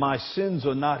 and my sins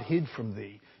are not hid from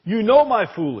thee. You know my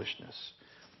foolishness.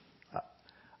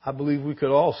 I believe we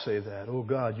could all say that. Oh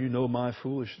God, you know my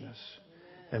foolishness,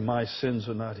 and my sins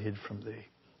are not hid from thee.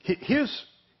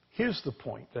 Here's the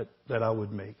point that I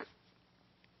would make.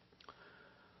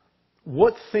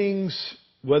 What things,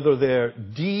 whether they're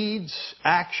deeds,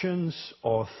 actions,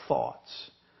 or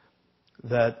thoughts,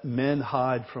 that men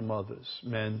hide from others,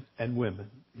 men and women,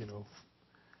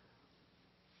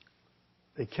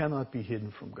 they cannot be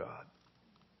hidden from God.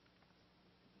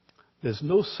 There's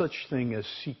no such thing as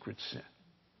secret sin.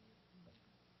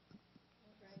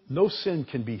 No sin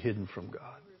can be hidden from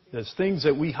God. There's things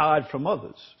that we hide from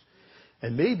others.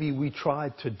 And maybe we try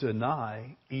to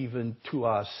deny even to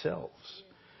ourselves.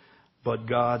 But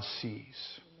God sees.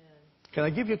 Can I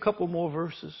give you a couple more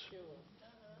verses?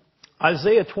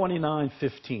 Isaiah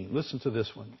 29:15. Listen to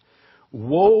this one.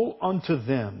 Woe unto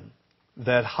them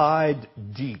that hide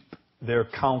deep their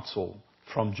counsel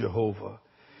from Jehovah,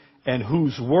 and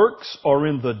whose works are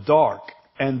in the dark,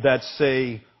 and that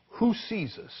say, who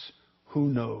sees us? Who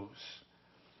knows?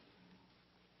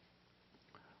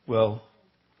 Well,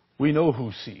 we know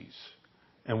who sees,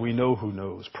 and we know who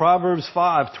knows. Proverbs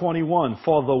 5:21,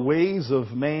 for the ways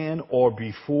of man are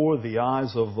before the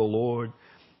eyes of the Lord,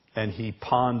 and he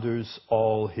ponders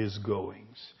all his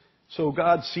goings. So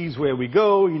God sees where we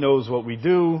go, he knows what we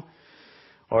do.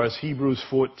 Or as Hebrews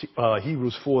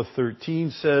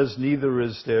 4:13 says, neither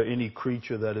is there any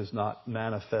creature that is not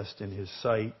manifest in his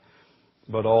sight,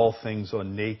 but all things are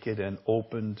naked and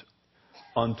opened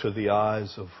unto the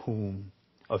eyes of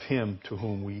him to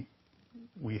whom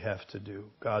we have to do.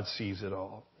 God sees it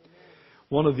all. Amen.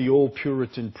 One of the old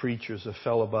Puritan preachers, a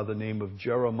fellow by the name of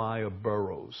Jeremiah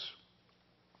Burroughs,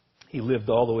 he lived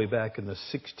all the way back in the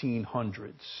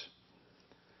 1600s.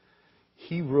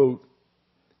 He wrote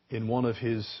in one of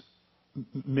his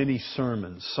many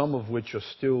sermons, some of which are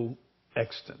still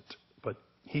extant, but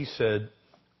he said,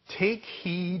 take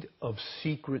heed of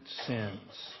secret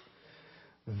sins.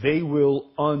 They will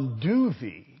undo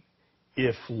thee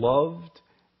if loved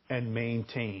and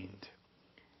maintained.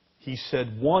 He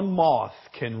said, one moth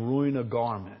can ruin a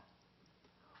garment,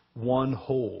 one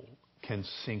hole can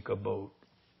sink a boat,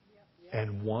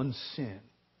 and one sin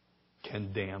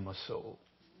can damn a soul.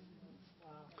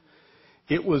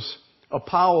 It was a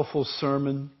powerful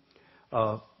sermon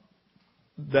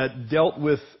that dealt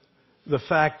with the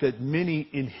fact that many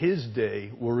in his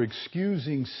day were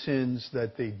excusing sins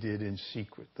that they did in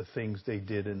secret, the things they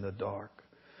did in the dark.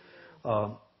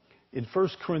 In 1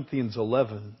 Corinthians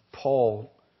 11, Paul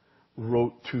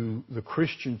wrote to the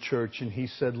Christian church and he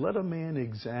said, let a man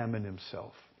examine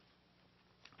himself.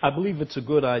 I believe it's a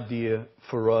good idea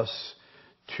for us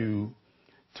to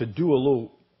do a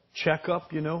little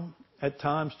checkup, at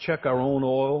times, check our own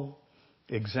oil,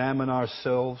 examine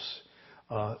ourselves,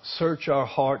 search our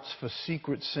hearts for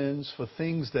secret sins, for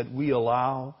things that we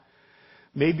allow.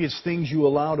 Maybe it's things you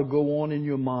allow to go on in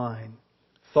your mind,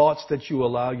 thoughts that you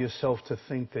allow yourself to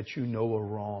think that you know are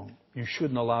wrong. You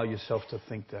shouldn't allow yourself to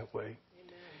think that way.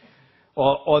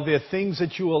 Or there are things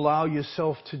that you allow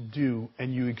yourself to do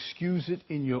and you excuse it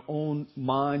in your own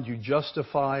mind, you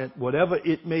justify it, whatever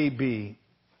it may be.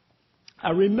 I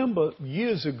remember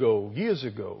years ago,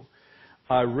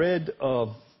 I read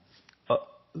the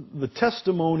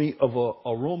testimony of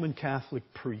a Roman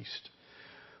Catholic priest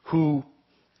who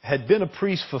had been a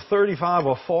priest for 35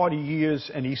 or 40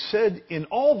 years, and he said in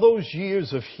all those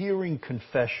years of hearing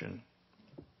confession,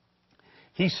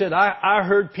 he said, I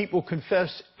heard people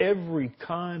confess every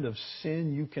kind of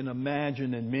sin you can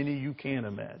imagine and many you can't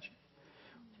imagine,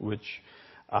 which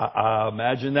I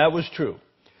imagine that was true.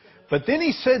 But then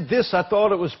he said this, I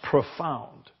thought it was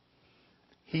profound.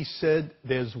 He said,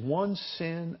 there's one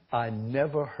sin I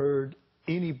never heard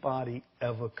anybody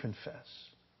ever confess.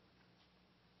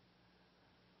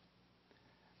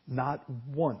 Not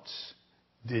once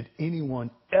did anyone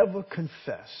ever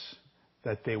confess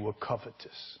that they were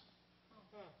covetous.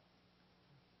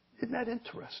 Isn't that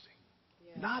interesting?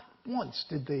 Yeah. Not once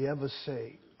did they ever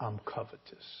say, I'm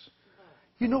covetous.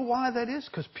 You know why that is?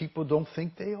 Because people don't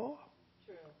think they are.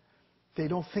 True. They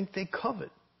don't think they covet.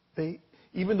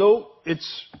 Even though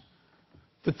it's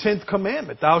the 10th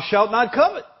commandment, thou shalt not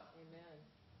covet.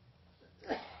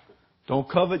 Amen. Don't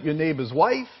covet your neighbor's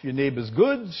wife, your neighbor's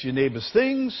goods, your neighbor's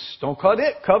things. Don't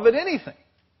covet anything.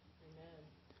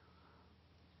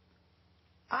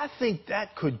 I think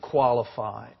that could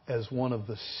qualify as one of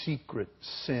the secret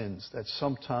sins that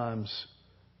sometimes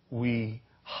we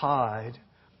hide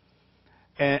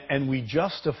and we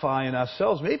justify in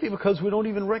ourselves, maybe because we don't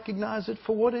even recognize it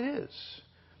for what it is.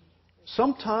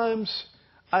 Sometimes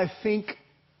I think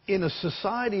in a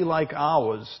society like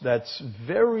ours that's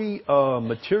very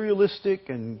materialistic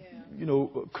and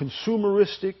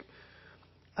consumeristic,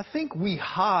 I think we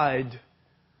hide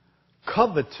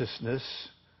covetousness.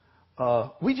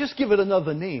 We just give it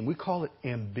another name. We call it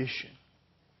ambition.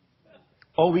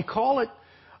 Or we call it,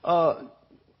 the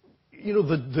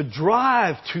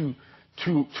drive to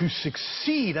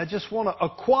succeed. I just want to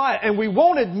acquire. And we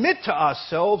won't admit to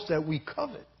ourselves that we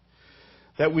covet.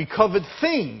 That we covet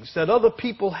things that other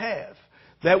people have.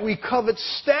 That we covet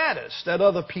status that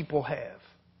other people have.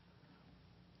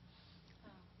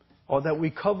 Or that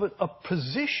we covet a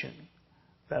position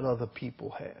that other people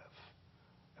have.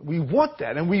 We want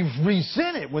that, and we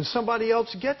resent it when somebody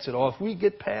else gets it, or if we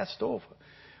get passed over.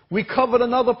 We covet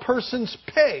another person's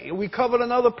pay. We covet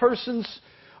another person's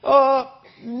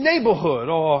neighborhood,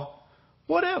 or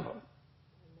whatever.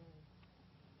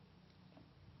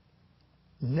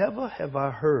 Never have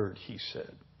I heard, he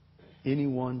said,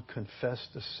 anyone confess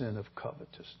the sin of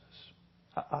covetousness.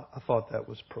 I thought that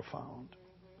was profound.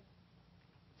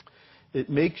 It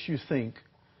makes you think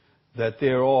that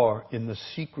there are, in the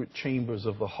secret chambers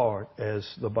of the heart, as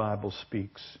the Bible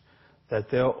speaks, that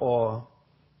there are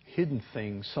hidden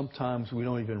things sometimes we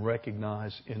don't even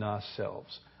recognize in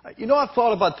ourselves. You know, I've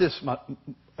thought about this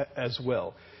as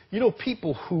well. You know,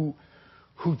 people who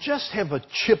just have a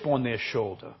chip on their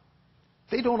shoulder,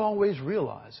 they don't always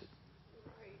realize it.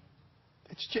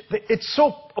 It's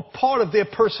so a part of their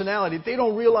personality. They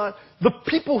don't realize. The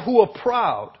people who are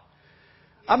proud,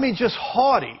 I mean just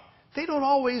haughty, they don't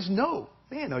always know.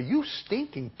 Man, are you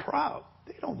stinking proud?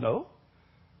 They don't know.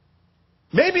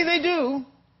 Maybe they do.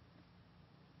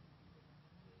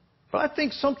 But I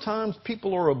think sometimes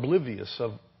people are oblivious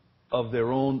of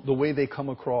their own, the way they come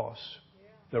across.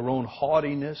 Their own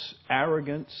haughtiness,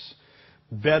 arrogance,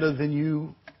 better than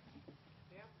you.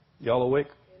 Y'all awake?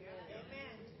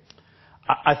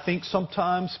 I think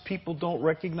sometimes people don't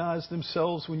recognize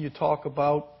themselves when you talk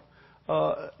about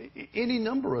any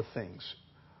number of things.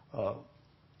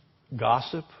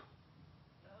 Gossip.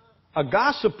 A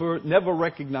gossiper never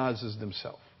recognizes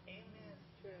themselves.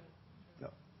 No,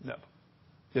 never.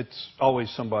 It's always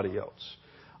somebody else.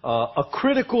 A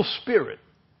critical spirit.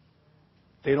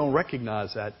 They don't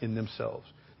recognize that in themselves.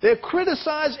 They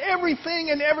criticize everything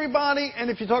and everybody, and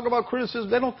if you talk about criticism,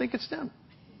 they don't think it's them.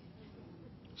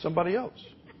 Somebody else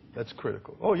that's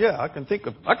critical. Oh yeah, I can think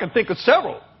of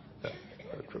several,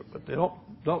 but they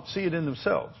don't see it in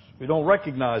themselves. We don't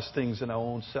recognize things in our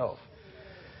own self.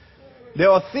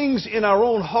 There are things in our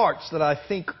own hearts that I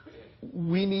think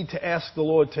we need to ask the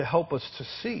Lord to help us to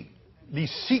see.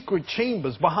 These secret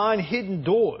chambers behind hidden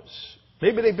doors.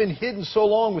 Maybe they've been hidden so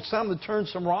long it's time to turn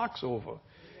some rocks over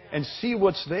and see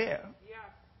what's there.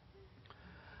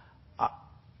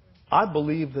 I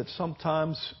believe that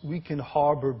sometimes we can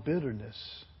harbor bitterness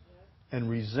and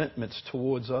resentments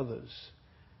towards others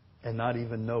and not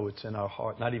even know it's in our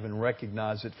heart, not even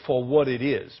recognize it for what it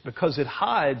is, because it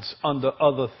hides under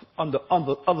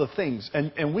other things.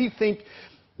 And we think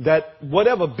that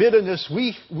whatever bitterness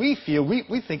we feel,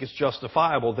 we think it's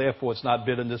justifiable, therefore it's not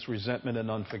bitterness, resentment, and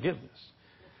unforgiveness.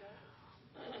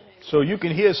 So you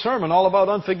can hear a sermon all about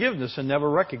unforgiveness and never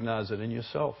recognize it in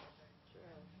yourself.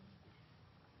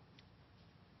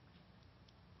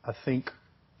 I think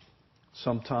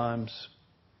sometimes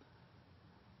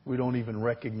we don't even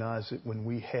recognize it when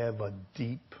we have a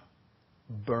deep,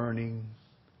 burning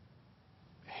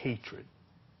hatred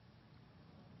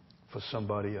for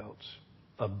somebody else.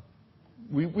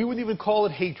 We wouldn't even call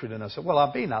it hatred in us. Well,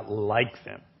 I may not like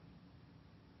them.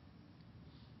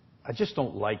 I just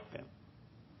don't like them.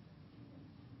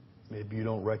 Maybe you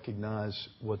don't recognize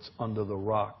what's under the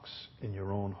rocks in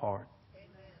your own heart.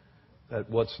 That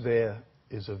what's there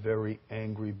is a very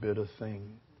angry, bitter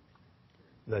thing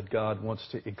that God wants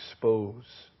to expose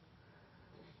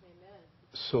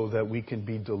so that we can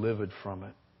be delivered from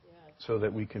it, so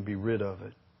that we can be rid of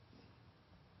it.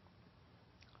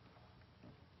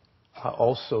 I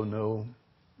also know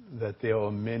that there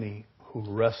are many who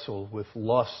wrestle with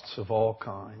lusts of all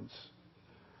kinds.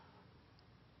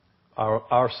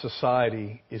 Our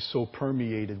society is so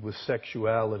permeated with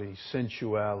sexuality,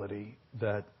 sensuality,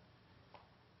 that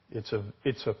it's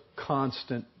a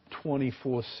constant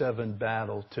 24/7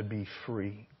 battle to be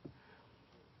free.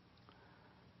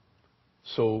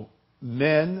 So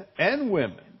men and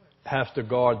women have to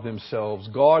guard themselves,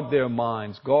 guard their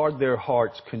minds, guard their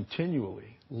hearts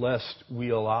continually, lest we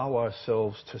allow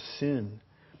ourselves to sin,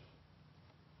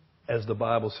 as the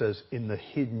Bible says, in the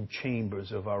hidden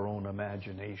chambers of our own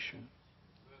imagination.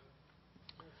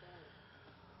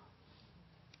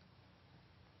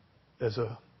 There's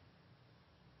a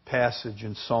passage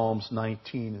in Psalms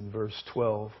 19 and verse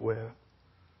 12 where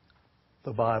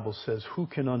the Bible says, "Who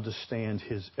can understand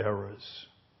his errors?"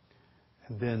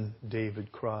 And then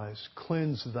David cries,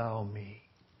 "Cleanse thou me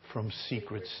from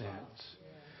secret sins.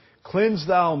 Cleanse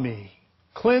thou me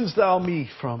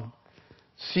from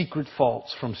secret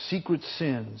faults, from secret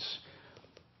sins.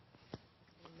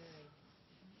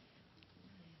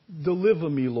 Deliver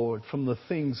me, Lord, from the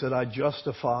things that I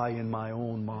justify in my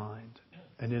own mind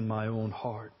and in my own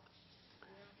heart."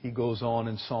 He goes on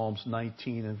in Psalms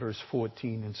 19 and verse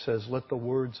 14 and says, "Let the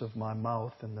words of my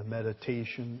mouth and the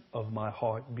meditation of my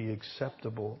heart be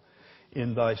acceptable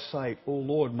in thy sight, O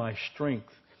Lord, my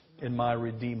strength in my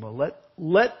Redeemer.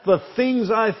 Let the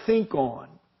things I think on,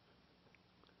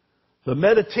 the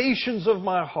meditations of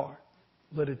my heart,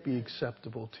 let it be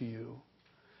acceptable to you.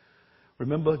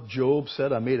 Remember, Job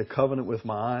said, I made a covenant with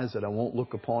my eyes that I won't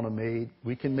look upon a maid.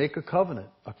 We can make a covenant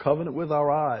with our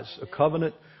eyes, a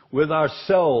covenant with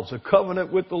ourselves, a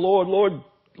covenant with the Lord.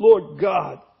 Lord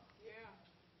God,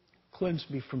 cleanse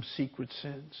me from secret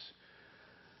sins.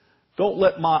 Don't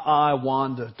let my eye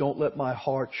wander. Don't let my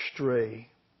heart stray.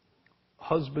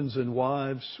 Husbands and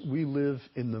wives, we live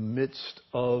in the midst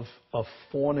of a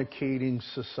fornicating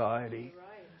society.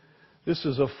 This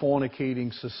is a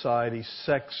fornicating society.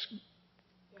 Sex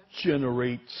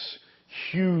generates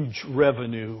huge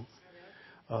revenue.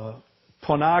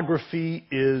 Pornography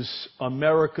is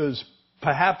America's,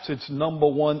 perhaps its number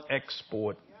one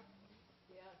export.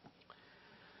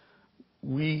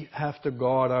 We have to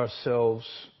guard ourselves,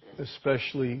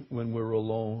 especially when we're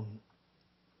alone.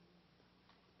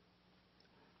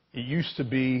 It used to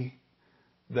be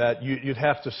that you'd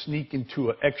have to sneak into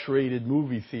an X-rated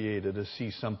movie theater to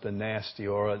see something nasty,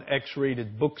 or an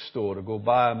X-rated bookstore to go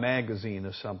buy a magazine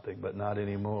or something, but not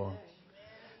anymore.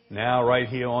 Now, right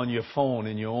here on your phone,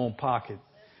 in your own pocket,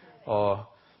 or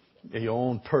your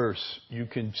own purse, you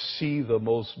can see the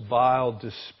most vile,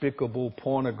 despicable,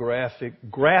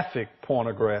 graphic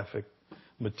pornographic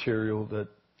material. That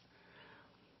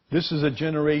this is a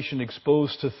generation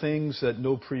exposed to things that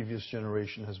no previous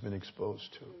generation has been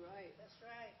exposed to.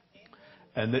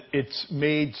 And it's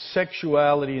made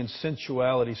sexuality and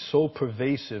sensuality so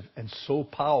pervasive and so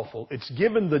powerful. It's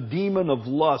given the demon of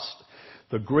lust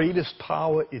the greatest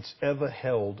power it's ever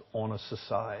held on a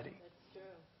society.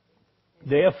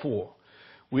 Therefore,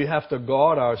 we have to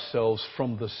guard ourselves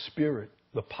from the spirit,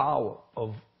 the power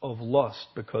of lust,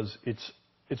 because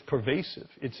it's pervasive.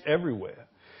 It's everywhere.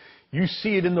 You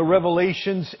see it in the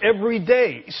Revelations every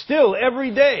day, still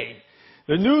every day.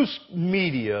 The news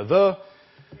media, the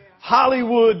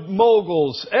Hollywood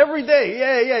moguls, every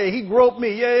day. He groped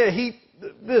me. He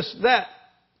this, that.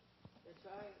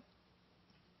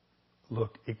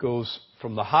 Look, it goes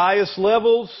from the highest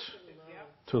levels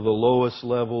to the lowest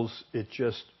levels. It's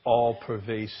just all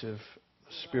pervasive.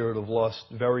 The spirit of lust,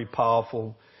 very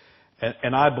powerful,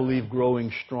 and I believe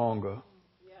growing stronger.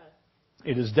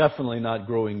 It is definitely not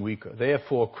growing weaker.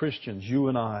 Therefore, Christians, you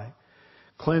and I,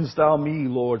 cleanse thou me,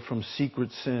 Lord, from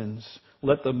secret sins.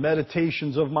 Let the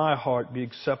meditations of my heart be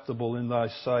acceptable in thy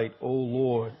sight, O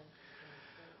Lord.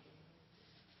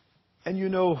 And you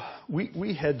know,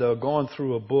 we had gone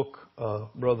through a book,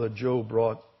 Brother Joe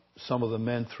brought some of the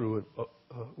men through it,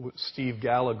 with Steve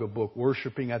Gallagher book,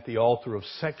 Worshiping at the Altar of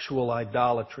Sexual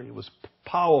Idolatry. It was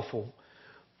powerful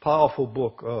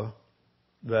book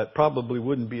that probably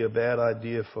wouldn't be a bad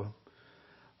idea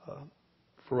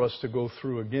for us to go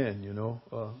through again, you know.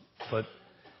 But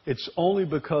it's only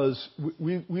because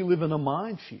we live in a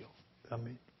minefield. I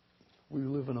mean, we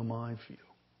live in a minefield.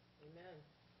 Amen.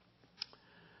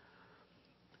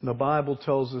 The Bible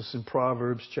tells us in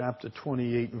Proverbs chapter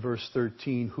 28 and verse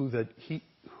 13,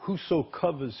 whoso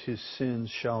covers his sins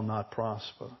shall not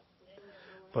prosper,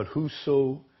 but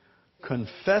whoso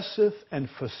confesseth and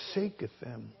forsaketh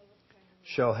them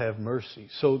shall have mercy.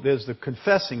 So there's the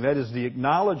confessing, that is the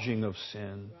acknowledging of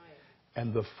sin,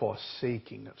 and the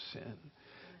forsaking of sin.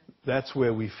 That's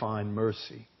where we find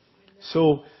mercy.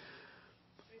 So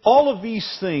all of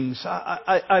these things,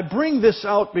 I bring this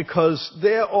out because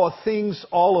there are things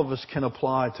all of us can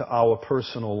apply to our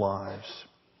personal lives.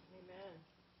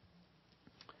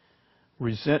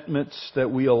 Resentments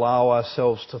that we allow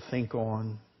ourselves to think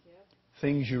on.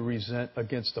 Things you resent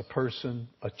against a person,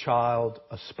 a child,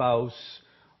 a spouse,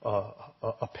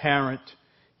 a parent.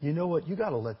 You know what? You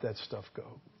got to let that stuff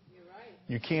go.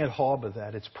 You can't harbor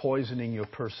that. It's poisoning your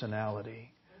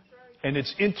personality. And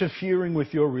it's interfering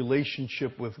with your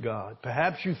relationship with God.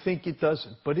 Perhaps you think it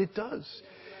doesn't, but it does.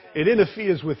 It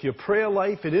interferes with your prayer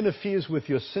life. It interferes with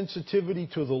your sensitivity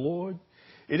to the Lord.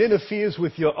 It interferes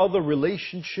with your other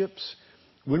relationships.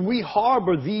 When we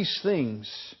harbor these things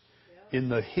in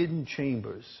the hidden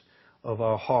chambers of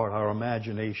our heart, our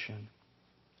imagination,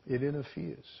 it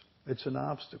interferes. It's an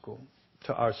obstacle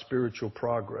to our spiritual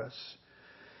progress.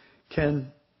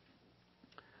 Can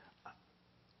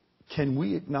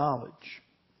we acknowledge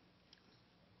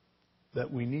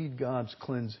that we need God's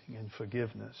cleansing and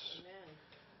forgiveness?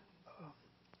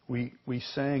 We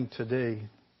sang today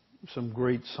some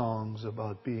great songs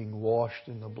about being washed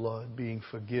in the blood, being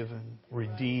forgiven,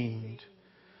 redeemed,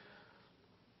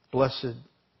 blessed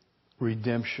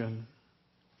redemption,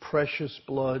 precious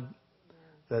blood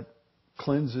that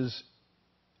cleanses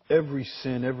every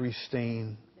sin, every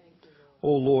stain.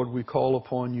 Oh Lord, we call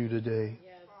upon you today.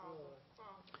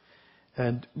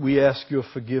 And we ask your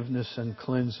forgiveness and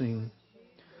cleansing,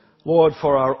 Lord,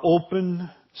 for our open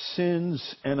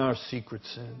sins and our secret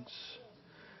sins.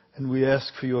 And we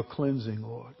ask for your cleansing,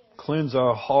 Lord. Cleanse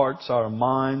our hearts, our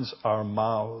minds, our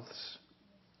mouths.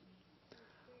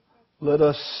 Let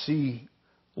us see,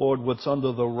 Lord, what's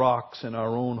under the rocks in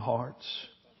our own hearts.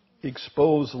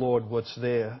 Expose, Lord, what's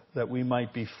there, that we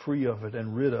might be free of it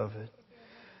and rid of it.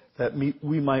 That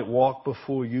we might walk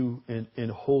before you in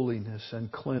holiness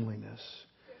and cleanliness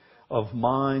of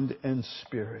mind and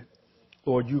spirit.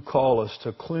 Lord, you call us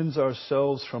to cleanse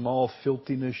ourselves from all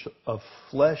filthiness of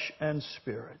flesh and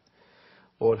spirit.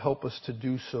 Lord, help us to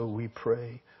do so, we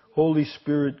pray. Holy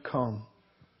Spirit, come.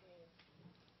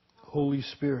 Holy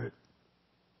Spirit,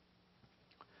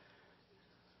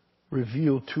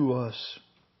 reveal to us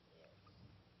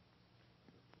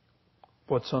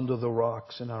what's under the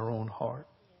rocks in our own heart.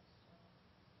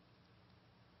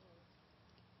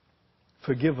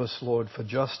 Forgive us, Lord, for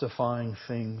justifying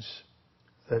things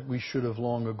that we should have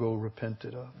long ago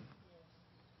repented of.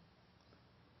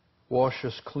 Wash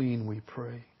us clean, we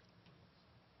pray.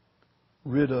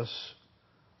 Rid us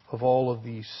of all of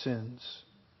these sins.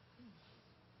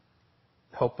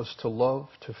 Help us to love,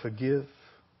 to forgive,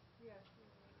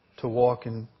 to walk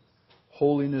in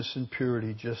holiness and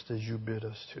purity just as you bid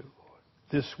us to, Lord.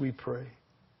 This we pray.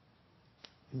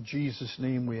 In Jesus'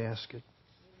 name we ask it.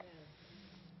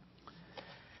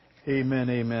 Amen,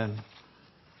 amen.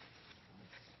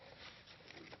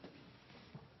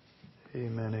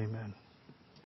 Amen, amen.